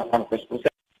democracia, avançando para esse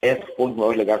processo. Esse foi um dos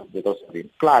maiores legados do Dr. Savimbi.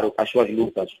 Claro, as suas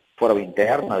lutas foram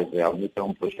internas, a UNITA é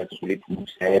um projeto político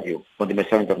muito sério, com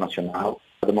dimensão internacional,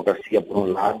 a democracia por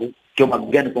um lado, que é uma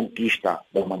grande conquista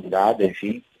da humanidade,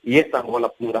 enfim, e essa Angola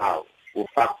plural, o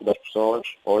facto das pessoas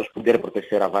hoje poderem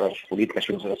pertencer a várias políticas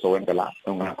que não são só o MPLA, é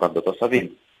um grande quadro do Dr.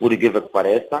 Savimbi. Por incrível que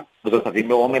pareça, o Dr.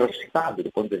 Savimbi é um homem ressuscitado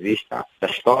do ponto de vista da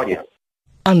história.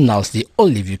 Análise de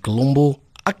Olívio Quilombo,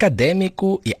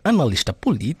 acadêmico e analista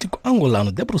político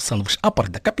angolano, debruçando-vos a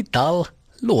partir da capital,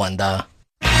 Luanda.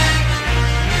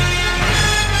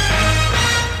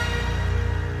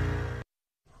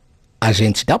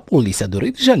 Agentes da polícia do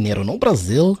Rio de Janeiro, no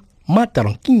Brasil,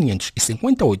 mataram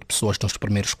 558 pessoas nos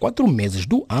primeiros 4 meses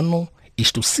do ano,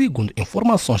 isto segundo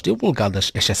informações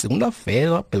divulgadas esta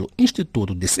segunda-feira pelo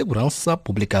Instituto de Segurança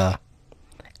Pública.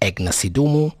 Egna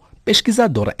Sidumo,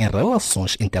 pesquisadora em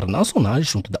relações internacionais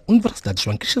junto da Universidade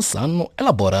João Quixano,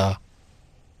 elabora.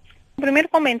 O primeiro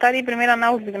comentário e a primeira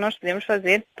análise que nós podemos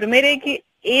fazer, primeiro é que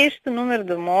Este número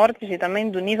de mortes e também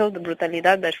do nível de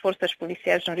brutalidade das forças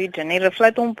policiais no Rio de Janeiro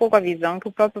reflete um pouco a visão que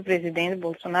o próprio presidente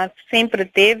Bolsonaro sempre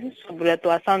teve sobre a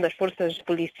atuação das forças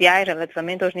policiais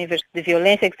relativamente aos níveis de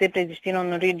violência que sempre existiram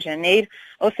no Rio de Janeiro.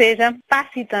 Ou seja,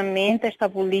 tacitamente esta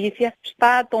polícia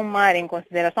está a tomar em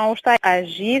consideração ou está a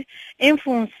agir em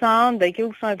função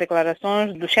daquilo que são as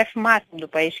declarações do chefe máximo do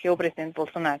país, que é o presidente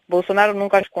Bolsonaro. Bolsonaro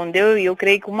nunca escondeu e eu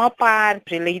creio que uma parte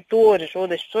dos eleitores ou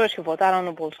das pessoas que votaram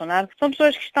no Bolsonaro são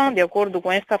pessoas que estão de acordo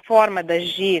com esta forma de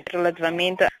agir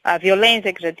relativamente à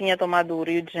violência que já tinha tomado o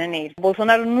Rio de Janeiro.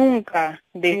 Bolsonaro nunca,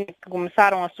 desde que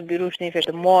começaram a subir os níveis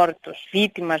de mortos,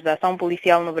 vítimas da ação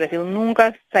policial no Brasil,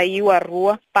 nunca saiu à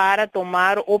rua para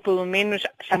tomar ou pelo menos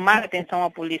chamar a atenção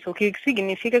à polícia, o que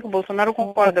significa que Bolsonaro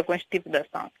concorda com este tipo de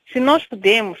ação. Se nós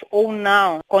podemos ou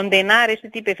não condenar este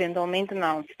tipo, eventualmente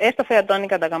não. Esta foi a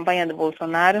tônica da campanha de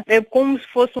Bolsonaro. É como se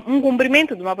fosse um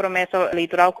cumprimento de uma promessa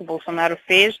eleitoral que o Bolsonaro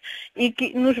fez e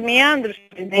que nos meandros,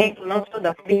 por exemplo, não só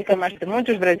da política, mas de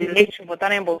muitos brasileiros que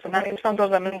votaram em Bolsonaro, eles estão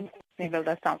todos a mesmo nível de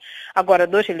ação. Agora,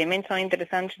 dois elementos são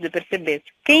interessantes de perceber.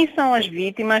 Quem são as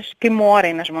vítimas que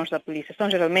morrem nas mãos da polícia? São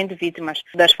geralmente vítimas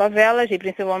das favelas e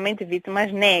principalmente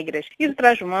vítimas negras. Isso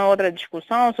traz uma outra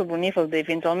discussão sobre o nível de,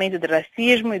 eventualmente, de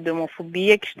racismo e de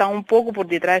homofobia que está um pouco por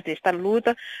detrás desta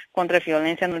luta contra a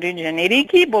violência no Rio de Janeiro e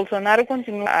que Bolsonaro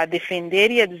continua a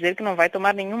defender e a dizer que não vai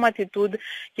tomar nenhuma atitude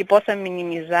que possa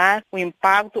minimizar o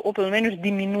impacto ou pelo menos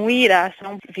diminuir a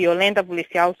ação violenta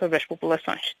policial sobre as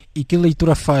populações. E que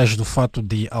leitura faz do fato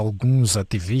de alguns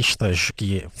ativistas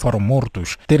que foram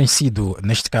mortos terem sido,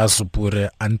 neste caso, por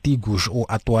antigos ou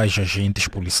atuais agentes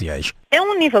policiais? É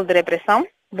um nível de repressão.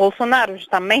 Bolsonaro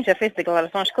também já fez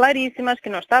declarações claríssimas que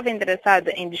não estava interessado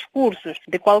em discursos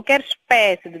de qualquer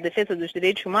espécie de defesa dos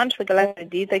direitos humanos, porque ela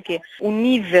acredita que o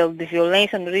nível de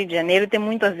violência no Rio de Janeiro tem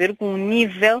muito a ver com o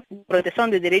nível de proteção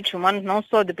de direitos humanos, não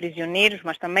só de prisioneiros,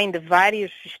 mas também de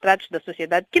vários estratos da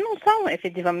sociedade que não são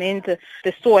efetivamente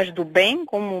pessoas do bem,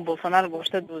 como o Bolsonaro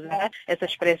gosta de usar essa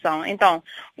expressão. Então,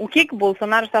 o que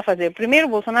Bolsonaro está a fazer? Primeiro,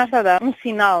 Bolsonaro está a dar um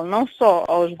sinal não só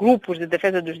aos grupos de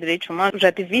defesa dos direitos humanos, os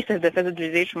ativistas de defesa dos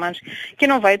direitos humanos, que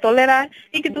não vai tolerar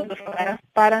e que tudo fará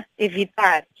para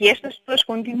evitar que estas pessoas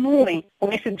continuem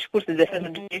com esse discurso de defesa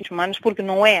dos direitos humanos, porque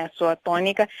não é a sua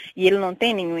tônica e ele não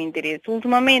tem nenhum interesse.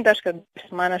 Ultimamente, acho que há 2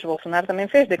 semanas, Bolsonaro também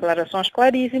fez declarações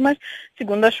claríssimas,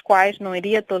 segundo as quais não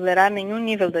iria tolerar nenhum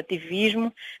nível de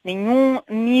ativismo, nenhum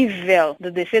nível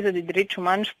de defesa de direitos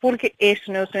humanos, porque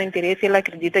este não é o seu interesse. Ele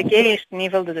acredita que é este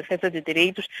nível de defesa de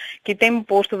direitos que tem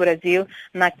posto o Brasil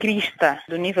na crista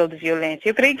do nível de violência.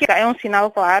 Eu creio que é um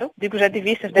sinal claro de que os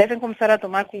ativistas devem começar a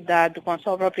tomar cuidado com a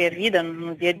sua própria vida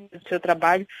no dia do seu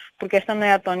trabalho, porque esta não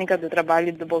é a tônica do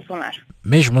trabalho de Bolsonaro.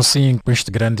 Mesmo assim, com este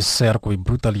grande cerco e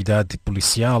brutalidade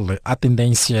policial, a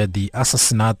tendência de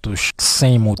assassinatos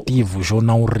sem motivos ou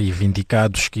não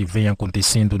reivindicados que vem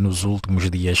acontecendo nos últimos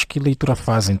dias, que leitura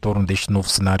faz em torno deste novo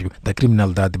cenário da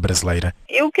criminalidade brasileira?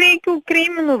 Eu creio que o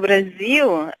crime no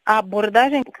Brasil, a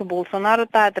abordagem que o Bolsonaro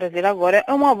está a trazer agora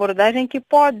é uma abordagem que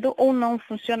pode ou não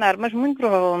funcionar, mas muito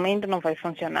provavelmente não vai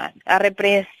funcionar. A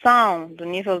repressão do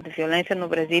nível de violência no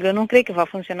Brasil, eu não creio que vai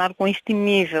funcionar com este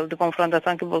nível de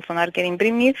confrontação que o Bolsonaro quer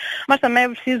imprimir, mas também é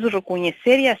preciso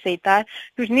reconhecer e aceitar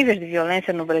que os níveis de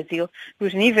violência no Brasil, que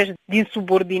os níveis de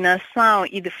insubordinação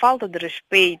e de falta de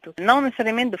respeito, não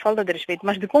necessariamente de falta de respeito,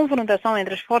 mas de confrontação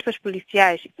entre as forças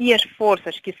policiais e as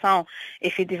forças que são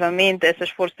efetivamente essas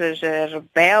forças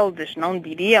rebeldes, não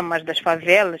diria, mas das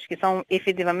favelas, que são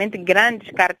efetivamente grandes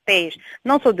cartéis,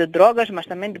 não só de drogas, mas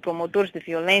também de promotores de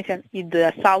violência e de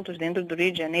assaltos dentro do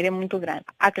Rio de Janeiro, é muito grande.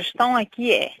 A questão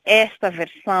aqui é, esta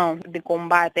versão de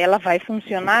combate, ela vai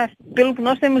funcionar? Pelo que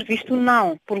nós temos visto,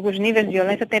 não, porque os níveis de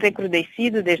violência têm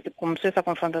recrudescido desde que começou essa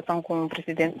confrontação com o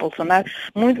presidente Bolsonaro.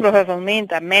 Muito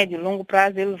provavelmente, a médio e longo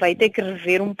prazo, ele vai ter que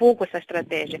rever um pouco essa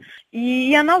estratégia.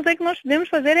 E a análise que nós podemos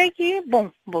fazer é que,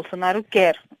 Bolsonaro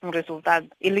quer um resultado.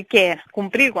 Ele quer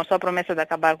cumprir com a sua promessa de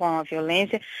acabar com a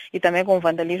violência e também com o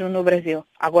vandalismo no Brasil.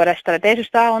 Agora, a estratégia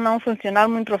está ou não funcionar,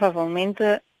 muito provavelmente.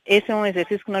 Esse é um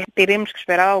exercício que nós teremos que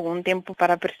esperar algum tempo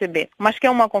para perceber. Mas que é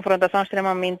uma confrontação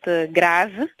extremamente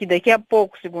grave, que daqui a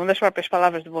pouco, segundo as próprias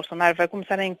palavras de Bolsonaro, vai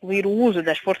começar a incluir o uso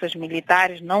das forças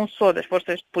militares, não só das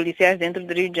forças policiais dentro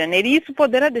do Rio de Janeiro. E isso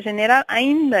poderá degenerar,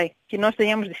 ainda que nós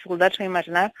tenhamos dificuldades para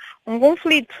imaginar, um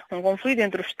conflito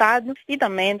entre o Estado e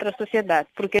também entre a sociedade.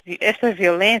 Porque esta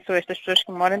violência ou estas pessoas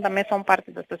que moram também são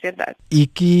parte da sociedade. E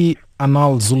que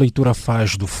análise ou leitura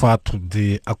faz do fato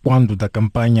de, a quando da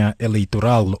campanha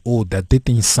eleitoral ou da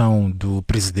detenção do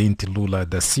presidente Lula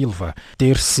da Silva,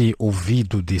 ter-se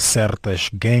ouvido de certas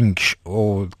gangues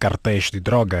ou cartéis de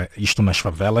droga, isto nas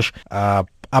favelas, a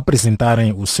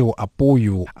apresentarem o seu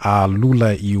apoio a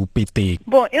Lula e o PT?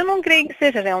 Bom, eu não creio que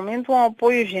seja realmente um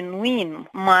apoio genuíno,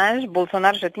 mas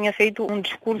Bolsonaro já tinha feito um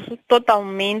discurso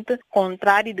totalmente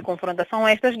contrário de confrontação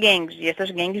a estas gangues. E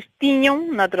estas gangues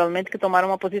tinham, naturalmente, que tomar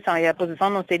uma posição. E a posição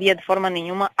não seria de forma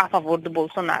nenhuma a favor de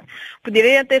Bolsonaro.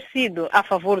 Poderia ter sido a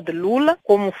favor de Lula,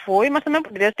 como foi, mas também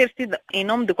poderia ter sido em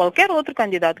nome de qualquer outro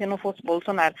candidato que não fosse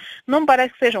Bolsonaro. Não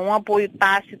parece que seja um apoio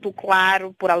tácito,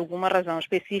 claro, por alguma razão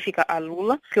específica a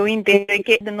Lula, que eu entendo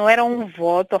que não era um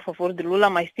voto a favor de Lula,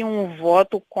 mas sim um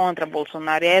voto contra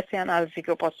Bolsonaro. Essa é a análise que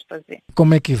eu posso fazer.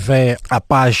 Como é que vê a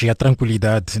paz e a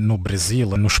tranquilidade no Brasil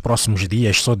nos próximos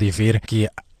dias, só de ver que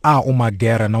há uma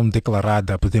guerra não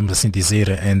declarada, podemos assim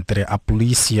dizer, entre a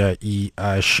polícia e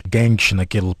as gangues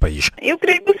naquele país? Eu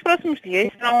creio que os próximos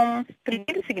dias serão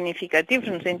primeiro significativos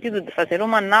no sentido de fazer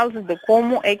uma análise de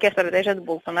como é que a estratégia de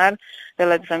Bolsonaro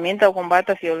relativamente ao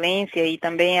combate à violência e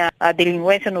também à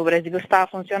delinquência no Brasil está a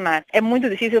funcionar. É muito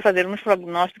difícil fazermos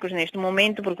prognósticos neste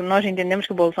momento porque nós entendemos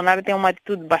que Bolsonaro tem uma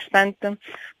atitude bastante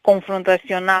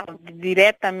confrontacional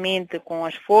diretamente com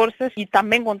as forças e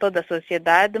também com toda a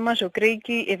sociedade, mas eu creio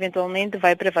que eventualmente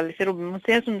vai prevalecer o bom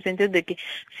senso no sentido de que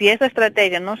se essa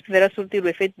estratégia não estiver a surtir o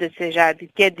efeito desejado,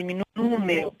 que é diminuir o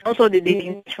número, não só de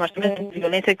delinquentes, mas também de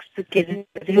violência que existe no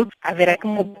Brasil, haverá que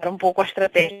mudar um pouco a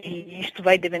estratégia e isto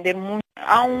vai depender muito.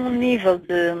 Há um nível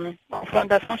de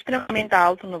confrontação extremamente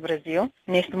alto no Brasil,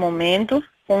 neste momento,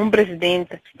 com um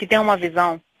presidente que tem uma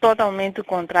visão totalmente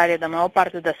contrária da maior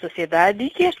parte da sociedade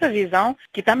e que esta visão,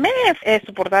 que também é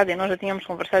suportada, e nós já tínhamos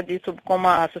conversado disso, sobre como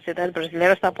a sociedade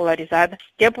brasileira está polarizada,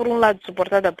 que é por um lado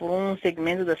suportada por um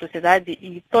segmento da sociedade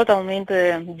e totalmente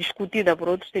discutida por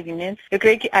outros segmentos. Eu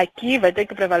creio que aqui vai ter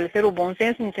que prevalecer o bom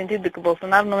senso no sentido de que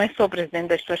Bolsonaro não é só presidente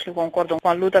das pessoas que concordam com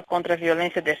a luta contra a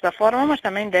violência desta forma, mas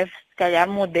também deve, se calhar,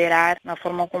 moderar na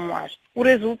forma como age. O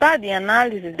resultado e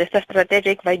análise desta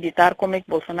estratégia é que vai ditar como é que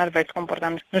Bolsonaro vai se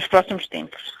comportar nos próximos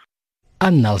tempos.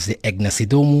 Análise Ignacio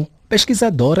Domo,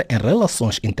 pesquisadora em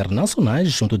relações internacionais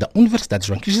junto da Universidade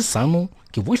João Quijano,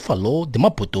 que vos falou de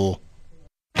Maputo.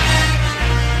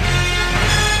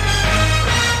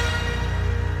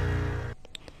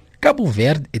 Cabo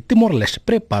Verde e Timor-Leste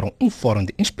preparam um fórum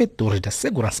de inspetores da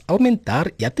segurança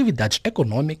alimentar e atividades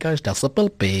econômicas da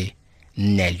CPLP.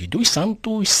 Nélio dos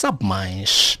Santos sabe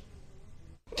mais.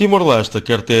 Timor-Leste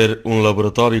quer ter um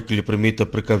laboratório que lhe permita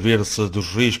precaver-se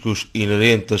dos riscos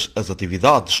inerentes às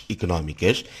atividades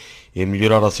económicas e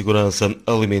melhorar a segurança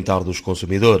alimentar dos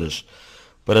consumidores.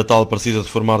 Para tal, precisa de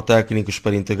formar técnicos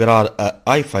para integrar a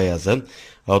AIFAESA,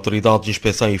 a Autoridade de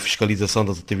Inspeção e Fiscalização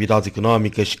das Atividades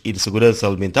Económicas e de Segurança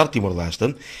Alimentar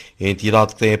Timor-Leste,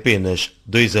 entidade que tem apenas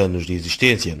 2 anos de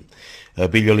existência.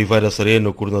 Abílio Oliveira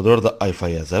Sereno, coordenador da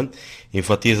AIFAESA,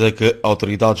 enfatiza que a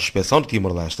Autoridade de Inspeção de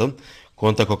Timor-Leste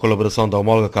conta com a colaboração da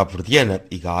homóloga cabo-verdiana,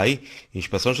 IGAI,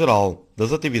 Inspeção Geral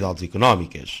das Atividades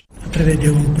Económicas. Através de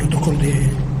um protocolo de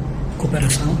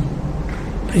cooperação,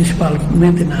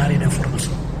 principalmente na área da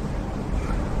formação.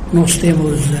 Nós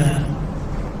temos,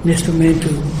 neste momento,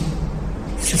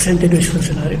 62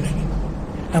 funcionários.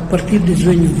 A partir de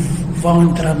junho vão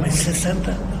entrar mais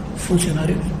 60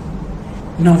 funcionários.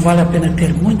 Não vale a pena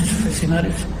ter muitos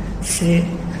funcionários se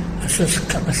as suas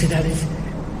capacidades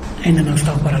ainda não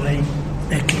estão para além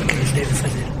daquilo que eles devem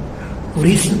fazer. Por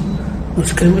isso,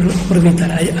 nós queremos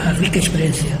aproveitar a rica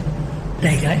experiência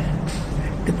da IGAI.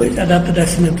 Depois, a data da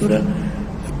assinatura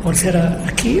pode ser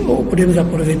aqui ou podemos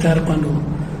aproveitar quando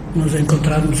nos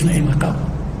encontrarmos em Macau,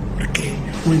 porque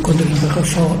o encontro em Macau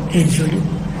só em julho.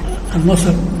 A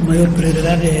nossa maior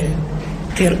prioridade é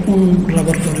ter um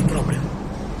laboratório próprio.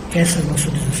 Esse é o nosso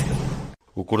desafio.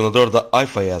 O coordenador da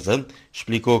AIFAESA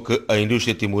explicou que a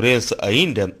indústria timorense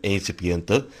ainda é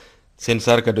incipiente, sendo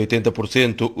cerca de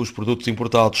 80% os produtos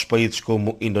importados de países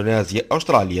como Indonésia,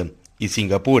 Austrália e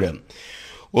Singapura.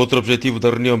 Outro objetivo da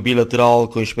reunião bilateral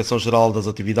com a Inspeção-Geral das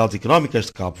Atividades Económicas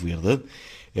de Cabo Verde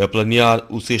é planear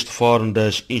o 6º Fórum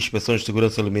das Inspeções de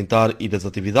Segurança Alimentar e das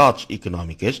Atividades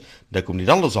Económicas da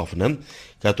Comunidade Lusófona,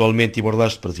 que atualmente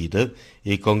Timor-Leste preside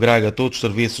e congrega todos os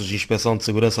serviços de inspeção de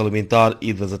segurança alimentar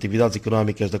e das atividades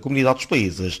económicas da Comunidade dos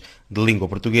Países de Língua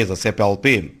Portuguesa,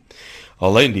 CPLP.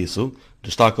 Além disso,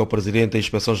 destaca o Presidente da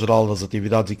Inspeção-Geral das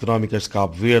Atividades Económicas de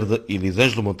Cabo Verde,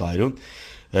 Elisângelo Monteiro,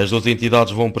 as duas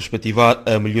entidades vão perspectivar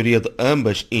a melhoria de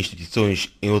ambas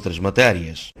instituições em outras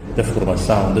matérias. Da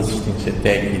formação, da assistência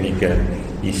técnica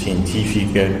e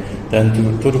científica,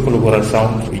 tanto toda a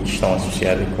colaboração que estão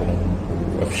associadas com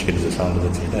a fiscalização das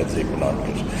atividades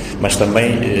económicas. Mas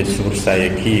também sobressai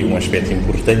aqui um aspecto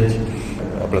importante,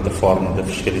 a plataforma da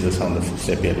fiscalização da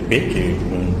CPLP, que é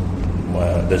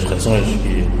uma das razões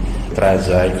que traz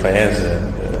a IFAESA,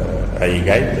 a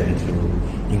IGAI, portanto,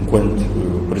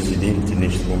 enquanto presidente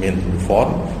neste momento do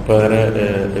fórum, para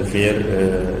ver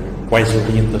quais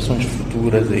orientações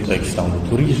futuras da questão do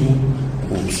turismo,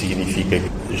 o que significa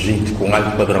que gente com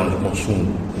alto padrão de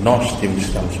consumo, nós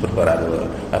estamos preparados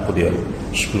a poder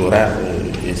explorar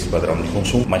esse padrão de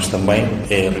consumo, mas também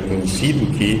é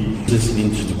reconhecido que os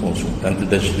acidentes de consumo, tanto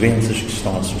das doenças que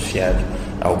estão associadas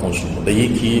ao consumo,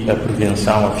 daí que a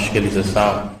prevenção, a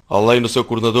fiscalização. Além do seu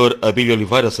coordenador Abílio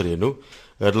Oliveira Sereno,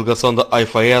 a delegação da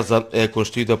AIFAESA é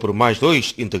constituída por mais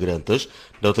 2 integrantes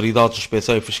da Autoridade de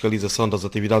Inspeção e Fiscalização das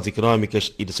Atividades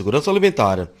Económicas e de Segurança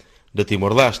Alimentar de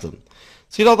Timor-Leste.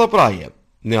 Cidade da Praia,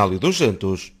 Nélio dos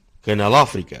Santos, Canal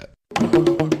África.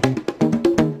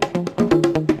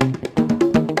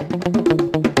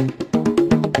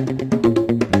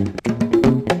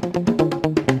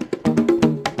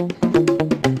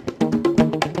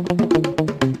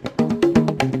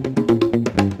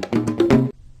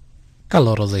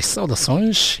 Calorosas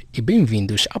saudações e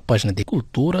bem-vindos à página de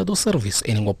cultura do Serviço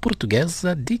em Língua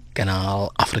Portuguesa de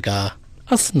Canal África.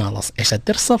 Assinala-se esta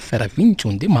terça-feira,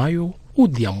 21 de maio, o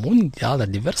Dia Mundial da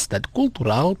Diversidade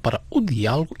Cultural para o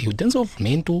Diálogo e o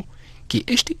Desenvolvimento, que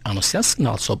este ano se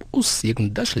assinala sob o signo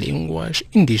das línguas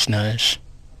indígenas.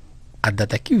 A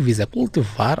data que visa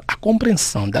cultivar a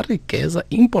compreensão da riqueza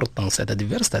e importância da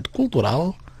diversidade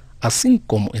cultural, assim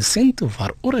como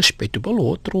incentivar o respeito pelo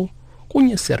outro,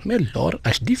 conhecer melhor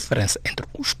as diferenças entre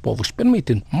os povos,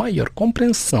 permitindo maior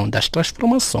compreensão das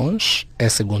transformações, é,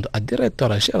 segundo a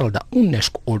diretora-geral da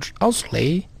Unesco,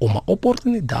 Ausley, uma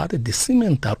oportunidade de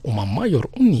cimentar uma maior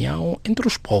união entre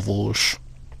os povos.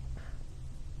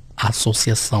 A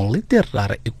Associação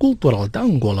Literária e Cultural da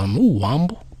Angola, no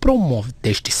Uambo, promove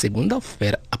desde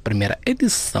segunda-feira a primeira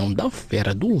edição da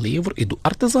Feira do Livro e do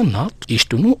Artesanato,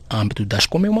 isto no âmbito das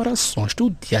comemorações do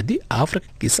Dia de África,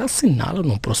 que se assinala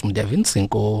no próximo dia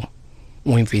 25.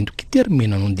 Um evento que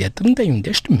termina no dia 31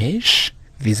 deste mês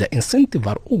visa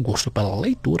incentivar o gosto pela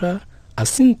leitura,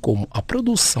 assim como a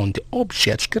produção de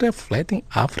objetos que refletem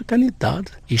a africanidade,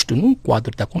 isto num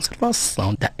quadro da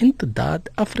conservação da entidade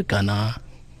africana.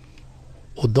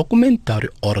 O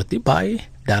documentário Hora de Bai,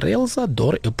 da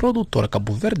realizadora e produtora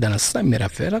cabo-verdiana Samira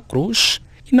Vera Cruz,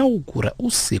 inaugura o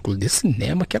ciclo de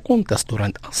cinema que acontece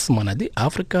durante a Semana de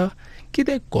África, que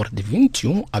decorre de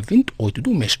 21 a 28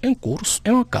 do mês em curso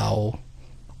em Macau.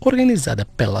 Organizada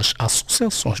pelas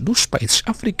associações dos países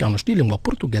africanos de língua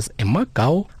portuguesa em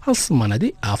Macau, a Semana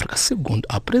de África, segundo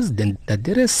a presidente da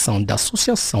direção da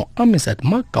Associação Amizade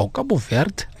Macau-Cabo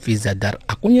Verde, visa dar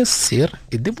a conhecer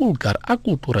e divulgar a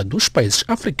cultura dos países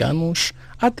africanos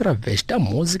através da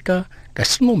música,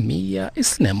 gastronomia e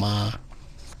cinema.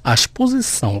 A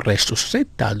exposição Restos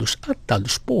Reitados a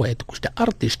Talhos Poéticos da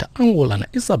artista angolana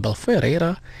Isabel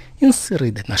Ferreira,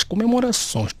 inserida nas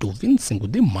comemorações do 25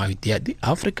 de maio, Dia de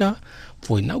África,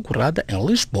 foi inaugurada em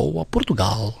Lisboa,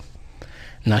 Portugal.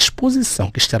 Na exposição,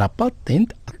 que estará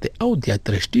patente até ao dia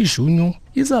 3 de junho,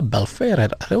 Isabel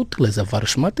Ferreira reutiliza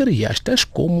vários materiais tais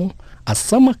como a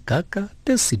samacaca,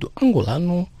 tecido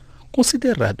angolano,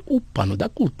 considerado o pano da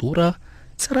cultura,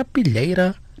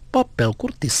 serapilheira, papel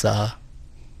cortiça.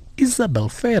 Isabel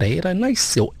Ferreira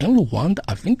nasceu em Luanda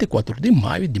a 24 de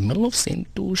maio de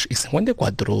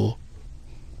 1954.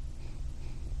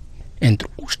 Entre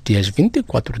os dias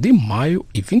 24 de maio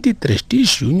e 23 de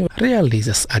junho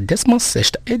realiza-se a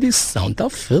 16ª edição da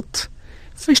FIT,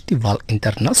 Festival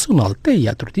Internacional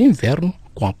Teatro de Inverno,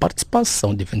 com a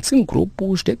participação de 25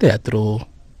 grupos de teatro.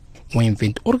 Um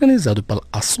evento organizado pela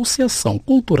Associação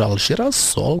Cultural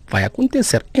Girassol vai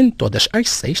acontecer em todas as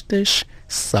sextas,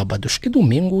 sábados e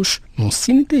domingos no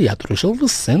Cine Teatro Gil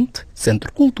Vicente,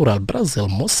 Centro Cultural Brasil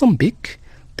Moçambique,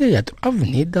 Teatro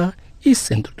Avenida e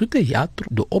Centro do Teatro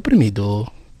do Oprimido.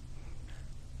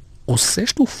 O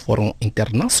 6º Fórum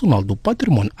Internacional do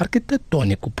Patrimônio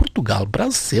Arquitetônico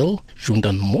Portugal-Brasil,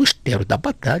 junta no Mosteiro da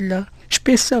Batalha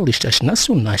especialistas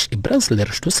nacionais e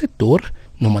brasileiros do setor,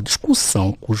 numa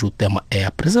discussão cujo tema é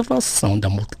a preservação da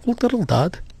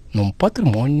multiculturalidade num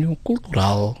patrimônio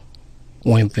cultural.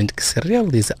 Um evento que se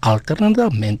realiza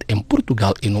alternadamente em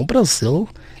Portugal e no Brasil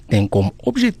tem como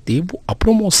objetivo a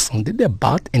promoção de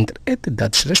debate entre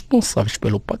entidades responsáveis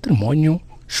pelo patrimônio,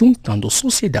 juntando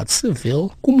sociedade civil,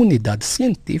 comunidade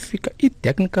científica e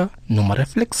técnica numa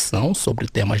reflexão sobre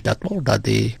temas da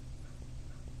atualidade.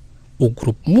 O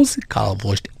grupo musical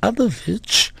Voz de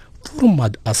Adavich,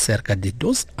 formado há cerca de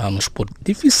 12 anos por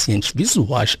deficientes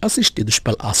visuais assistidos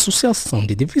pela Associação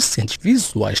de Deficientes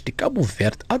Visuais de Cabo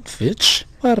Verde, ADVITCH,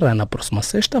 fará na próxima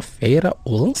sexta-feira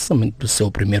o lançamento do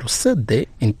seu primeiro CD,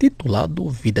 intitulado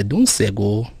Vida de um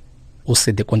Cego. O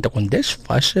CD conta com 10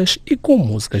 faixas e com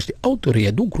músicas de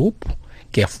autoria do grupo,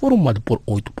 que é formado por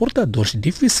 8 portadores de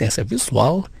deficiência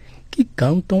visual que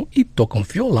cantam e tocam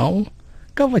violão,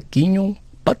 cavaquinho,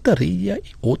 bateria e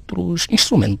outros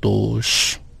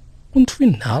instrumentos. Ponto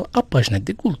final à página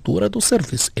de cultura do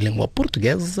Serviço em Língua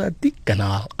Portuguesa de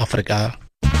Canal África.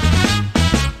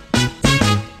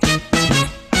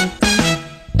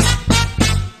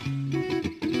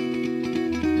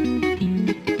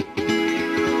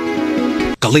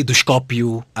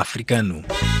 Caleidoscópio africano.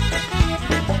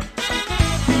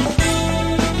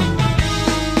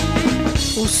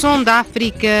 O som da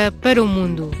África para o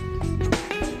mundo.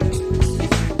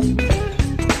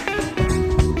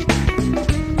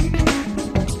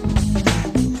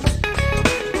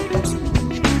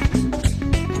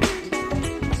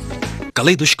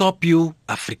 Caleidoscópio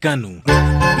africano.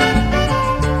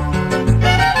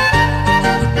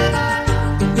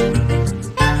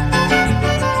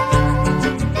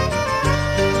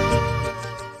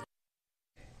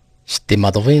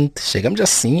 Estimado ouvinte, chegamos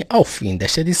assim ao fim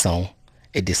desta edição.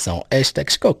 Edição esta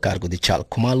que ficou ao cargo de Charles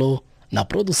Kumalo, na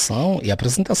produção e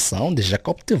apresentação de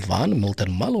Jacob Tivano, Milton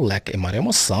Malulek e Maria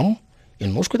Moçam, e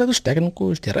nos cuidados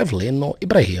técnicos de Revelino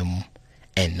Ibrahim.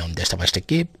 Em nome desta vasta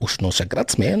equipe, os nossos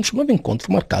agradecimentos, um novo encontro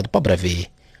foi marcado para breve.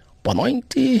 Boa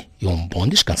noite e um bom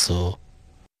descanso.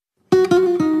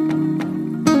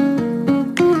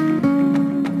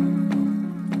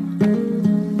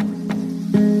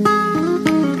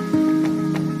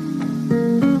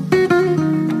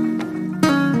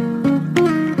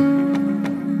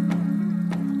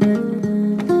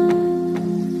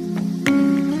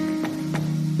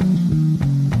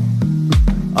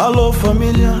 Alô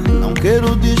família, não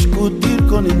quero discutir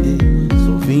com ninguém,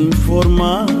 só vim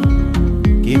informar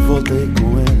que voltei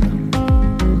com ela.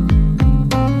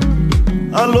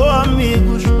 Alô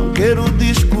amigos, não quero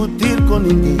discutir com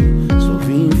ninguém, só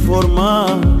vim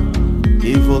informar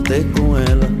que voltei com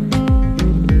ela.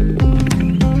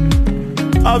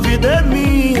 A vida é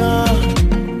minha,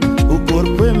 o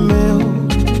corpo é meu,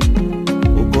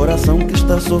 o coração que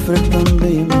está a sofrer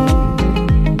também é meu.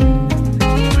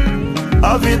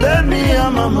 A vida é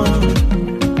minha, mamãe,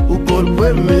 o corpo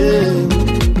é meu,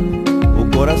 o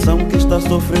coração que está a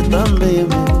sofrer também é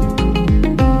meu.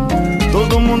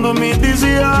 Todo mundo me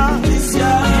dizia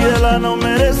que ela não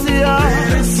merecia,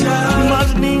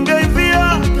 mas ninguém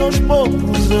via que aos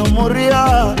poucos eu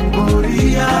morria.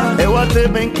 Eu até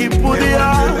bem que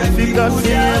podia ficar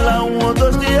sem ela 1 ou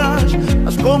 2 dias,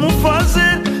 mas como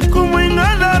fazer, como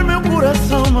enganar meu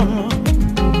coração, mamãe?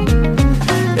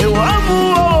 Eu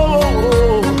amo,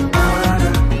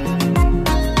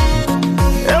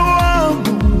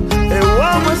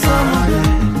 essa mulher.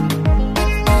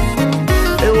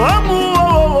 Eu amo,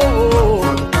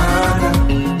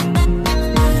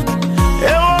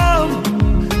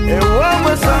 eu amo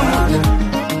essa mulher.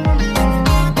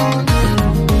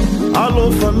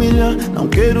 Alô família, não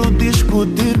quero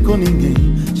discutir com ninguém,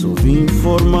 só vim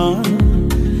informar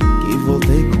que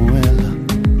voltei com ela.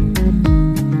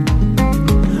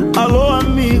 Alô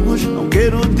amigos, não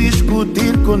quero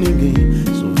discutir com ninguém,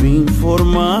 só vim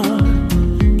informar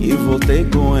que voltei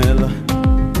com ela.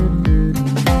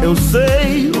 Eu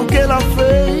sei o que ela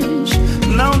fez,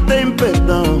 não tem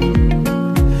perdão.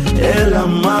 Ela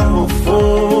amarrou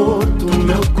forte o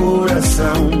meu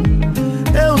coração.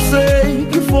 Eu sei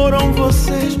que foram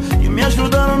vocês que me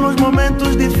ajudaram nos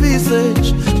momentos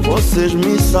difíceis. Vocês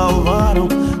me salvaram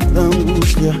da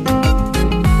angústia.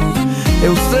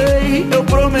 Eu sei, eu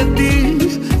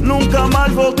prometi nunca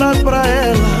mais voltar pra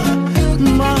ela,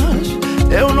 mas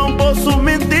eu não posso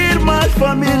mentir mais,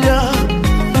 família.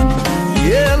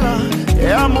 E ela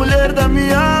é a mulher da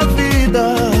minha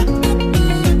vida.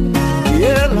 E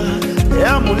ela é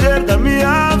a mulher da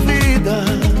minha vida.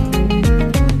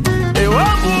 Eu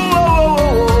amo,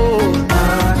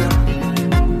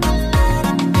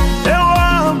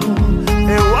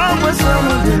 eu amo essa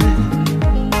mulher.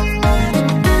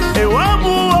 Eu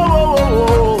amo,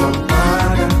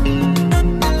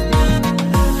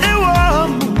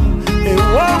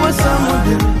 eu amo essa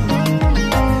mulher.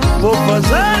 Vou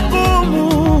fazer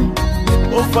como,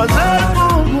 vou fazer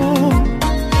como,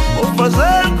 vou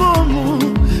fazer como.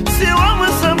 Se eu amo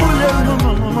essa mulher,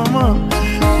 mamãe,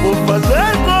 vou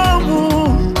fazer como,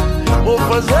 vou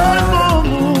fazer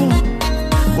como,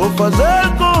 vou fazer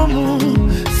como.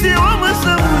 Se eu amo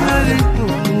essa mulher,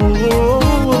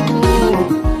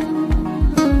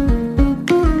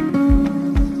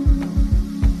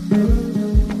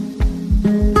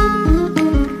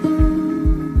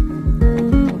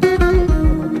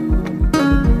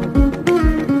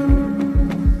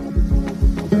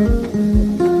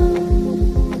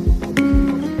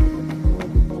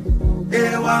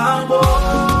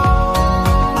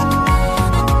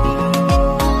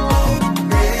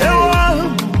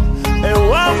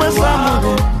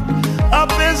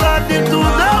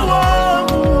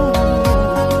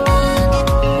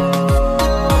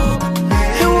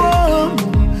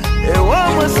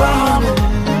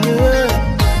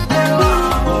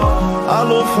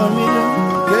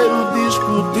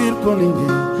 com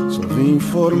ninguém, só vim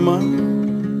informar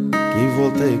que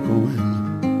voltei com ela.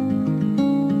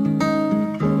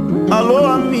 Alô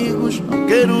amigos, não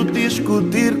quero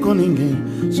discutir com ninguém,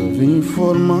 só vim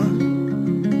informar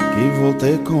que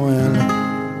voltei com ela.